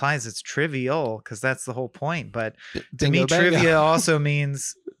guess it implies it's trivial because that's the whole point. But to me, Bingo bango. trivia also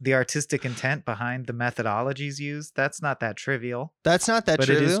means the artistic intent behind the methodologies used. That's not that trivial, That's not that but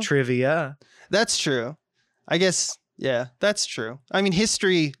trivial. it is trivia. That's true. I guess, yeah, that's true. I mean,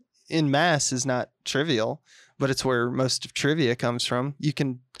 history in mass is not trivial, but it's where most of trivia comes from. You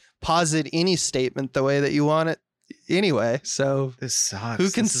can posit any statement the way that you want it anyway. So This sucks. Who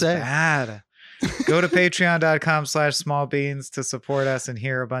can This is say? bad. Go to patreon.com/smallbeans to support us and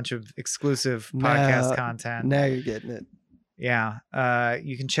hear a bunch of exclusive podcast content. now you're getting it. Yeah.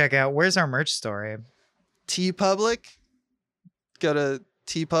 You can check out, where's our merch store, Abe? TeePublic. Go to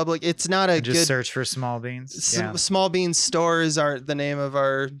TeePublic. It's not a And just good search for Small Beans. Yeah. Small Beans store is the name of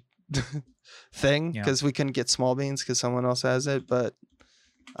our thing, Yeah. because we couldn't get Small Beans because someone else has it, but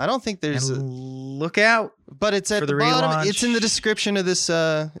I don't think there's And look out. but it's at for the the bottom. relaunch. It's in the description of this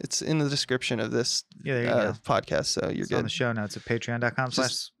it's in the description of this Yeah, there you go. podcast, so you're It's on good. the show notes at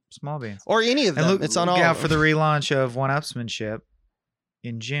patreon.com/smallbeans. Or any of them. And look, It's on look all out of for them. the relaunch of One-Upsmanship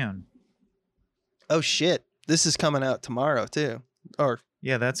in June. Oh shit. This is coming out tomorrow too. Or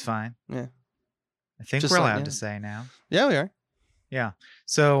Yeah, that's fine. Yeah. I think Just we're letting allowed you to know. say now. yeah, we are. Yeah.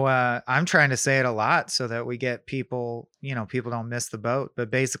 So I'm trying to say it a lot so that we get people, people don't miss the boat.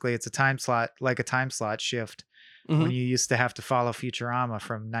 But basically, it's a time slot, like a time slot shift Mhm. when you used to have to follow Futurama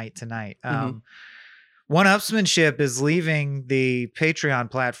from night to night. Mhm. One-Upsmanship is leaving the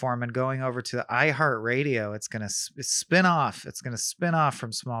Patreon platform and going over to iHeartRadio. It's going to spin off. It's going to spin off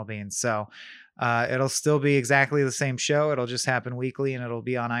from Small Beans. So it'll still be exactly the same show. It'll just happen weekly and it'll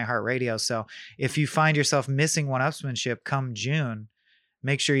be on iHeartRadio. So if you find yourself missing One-Upsmanship come June,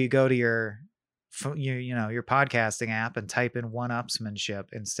 make sure you go to your podcasting app and type in One-Upsmanship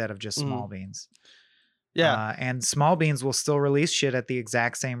instead of just Small Beans. Yeah. And Small Beans will still release shit at the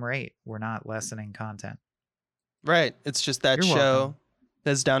exact same rate. We're not lessening content. Right. It's just that You're show welcome.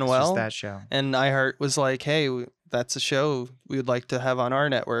 has done It's well. just that show. And iHeart was like, hey, that's a show we would like to have on our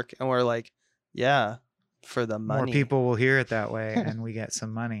network. And we're like, yeah, for the money. More people will hear it that way and we get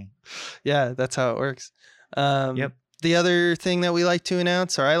some money. Yeah, that's how it works. Yep. The other thing that we like to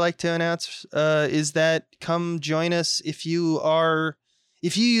announce, or I like to announce, is that come join us if you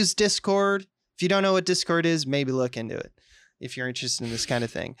use Discord. If you don't know what Discord is, maybe look into it if you're interested in this kind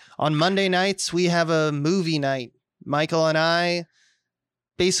of thing. On Monday nights, we have a movie night. Michael and I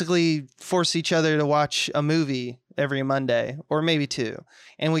basically force each other to watch a movie every Monday, or maybe two.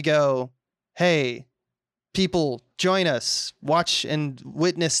 And we go, hey, people, join us, watch and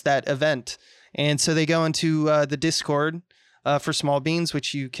witness that event. And so they go into the Discord for Small Beans,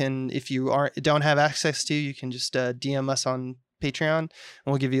 which you can, if you don't have access to, you can just DM us on Patreon and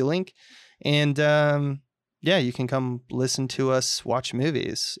we'll give you a link. And yeah, you can come listen to us watch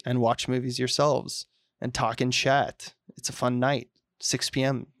movies yourselves and talk and chat. It's a fun night, 6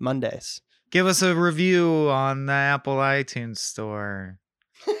 p.m. Mondays. Give us a review on the Apple iTunes store.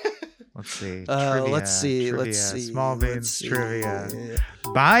 Let's see. Let's see. Small Beans Let's see. trivia.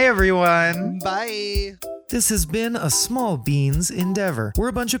 Bye, everyone. Bye. This has been a Small Beans endeavor. We're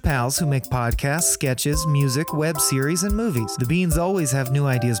a bunch of pals who make podcasts, sketches, music, web series, and movies. The Beans always have new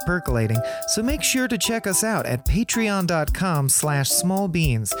ideas percolating, so make sure to check us out at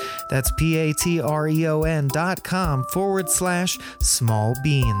patreon.com/smallbeans. That's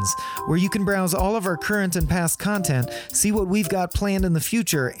patreon.com/smallbeans, where you can browse all of our current and past content, see what we've got planned in the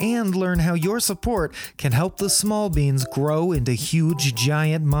future, and learn how your support can help the Small Beans grow into huge,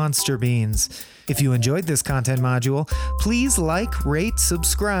 giant monster beans. If you enjoyed this content module, please like, rate,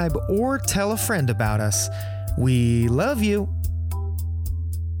 subscribe, or tell a friend about us. We love you.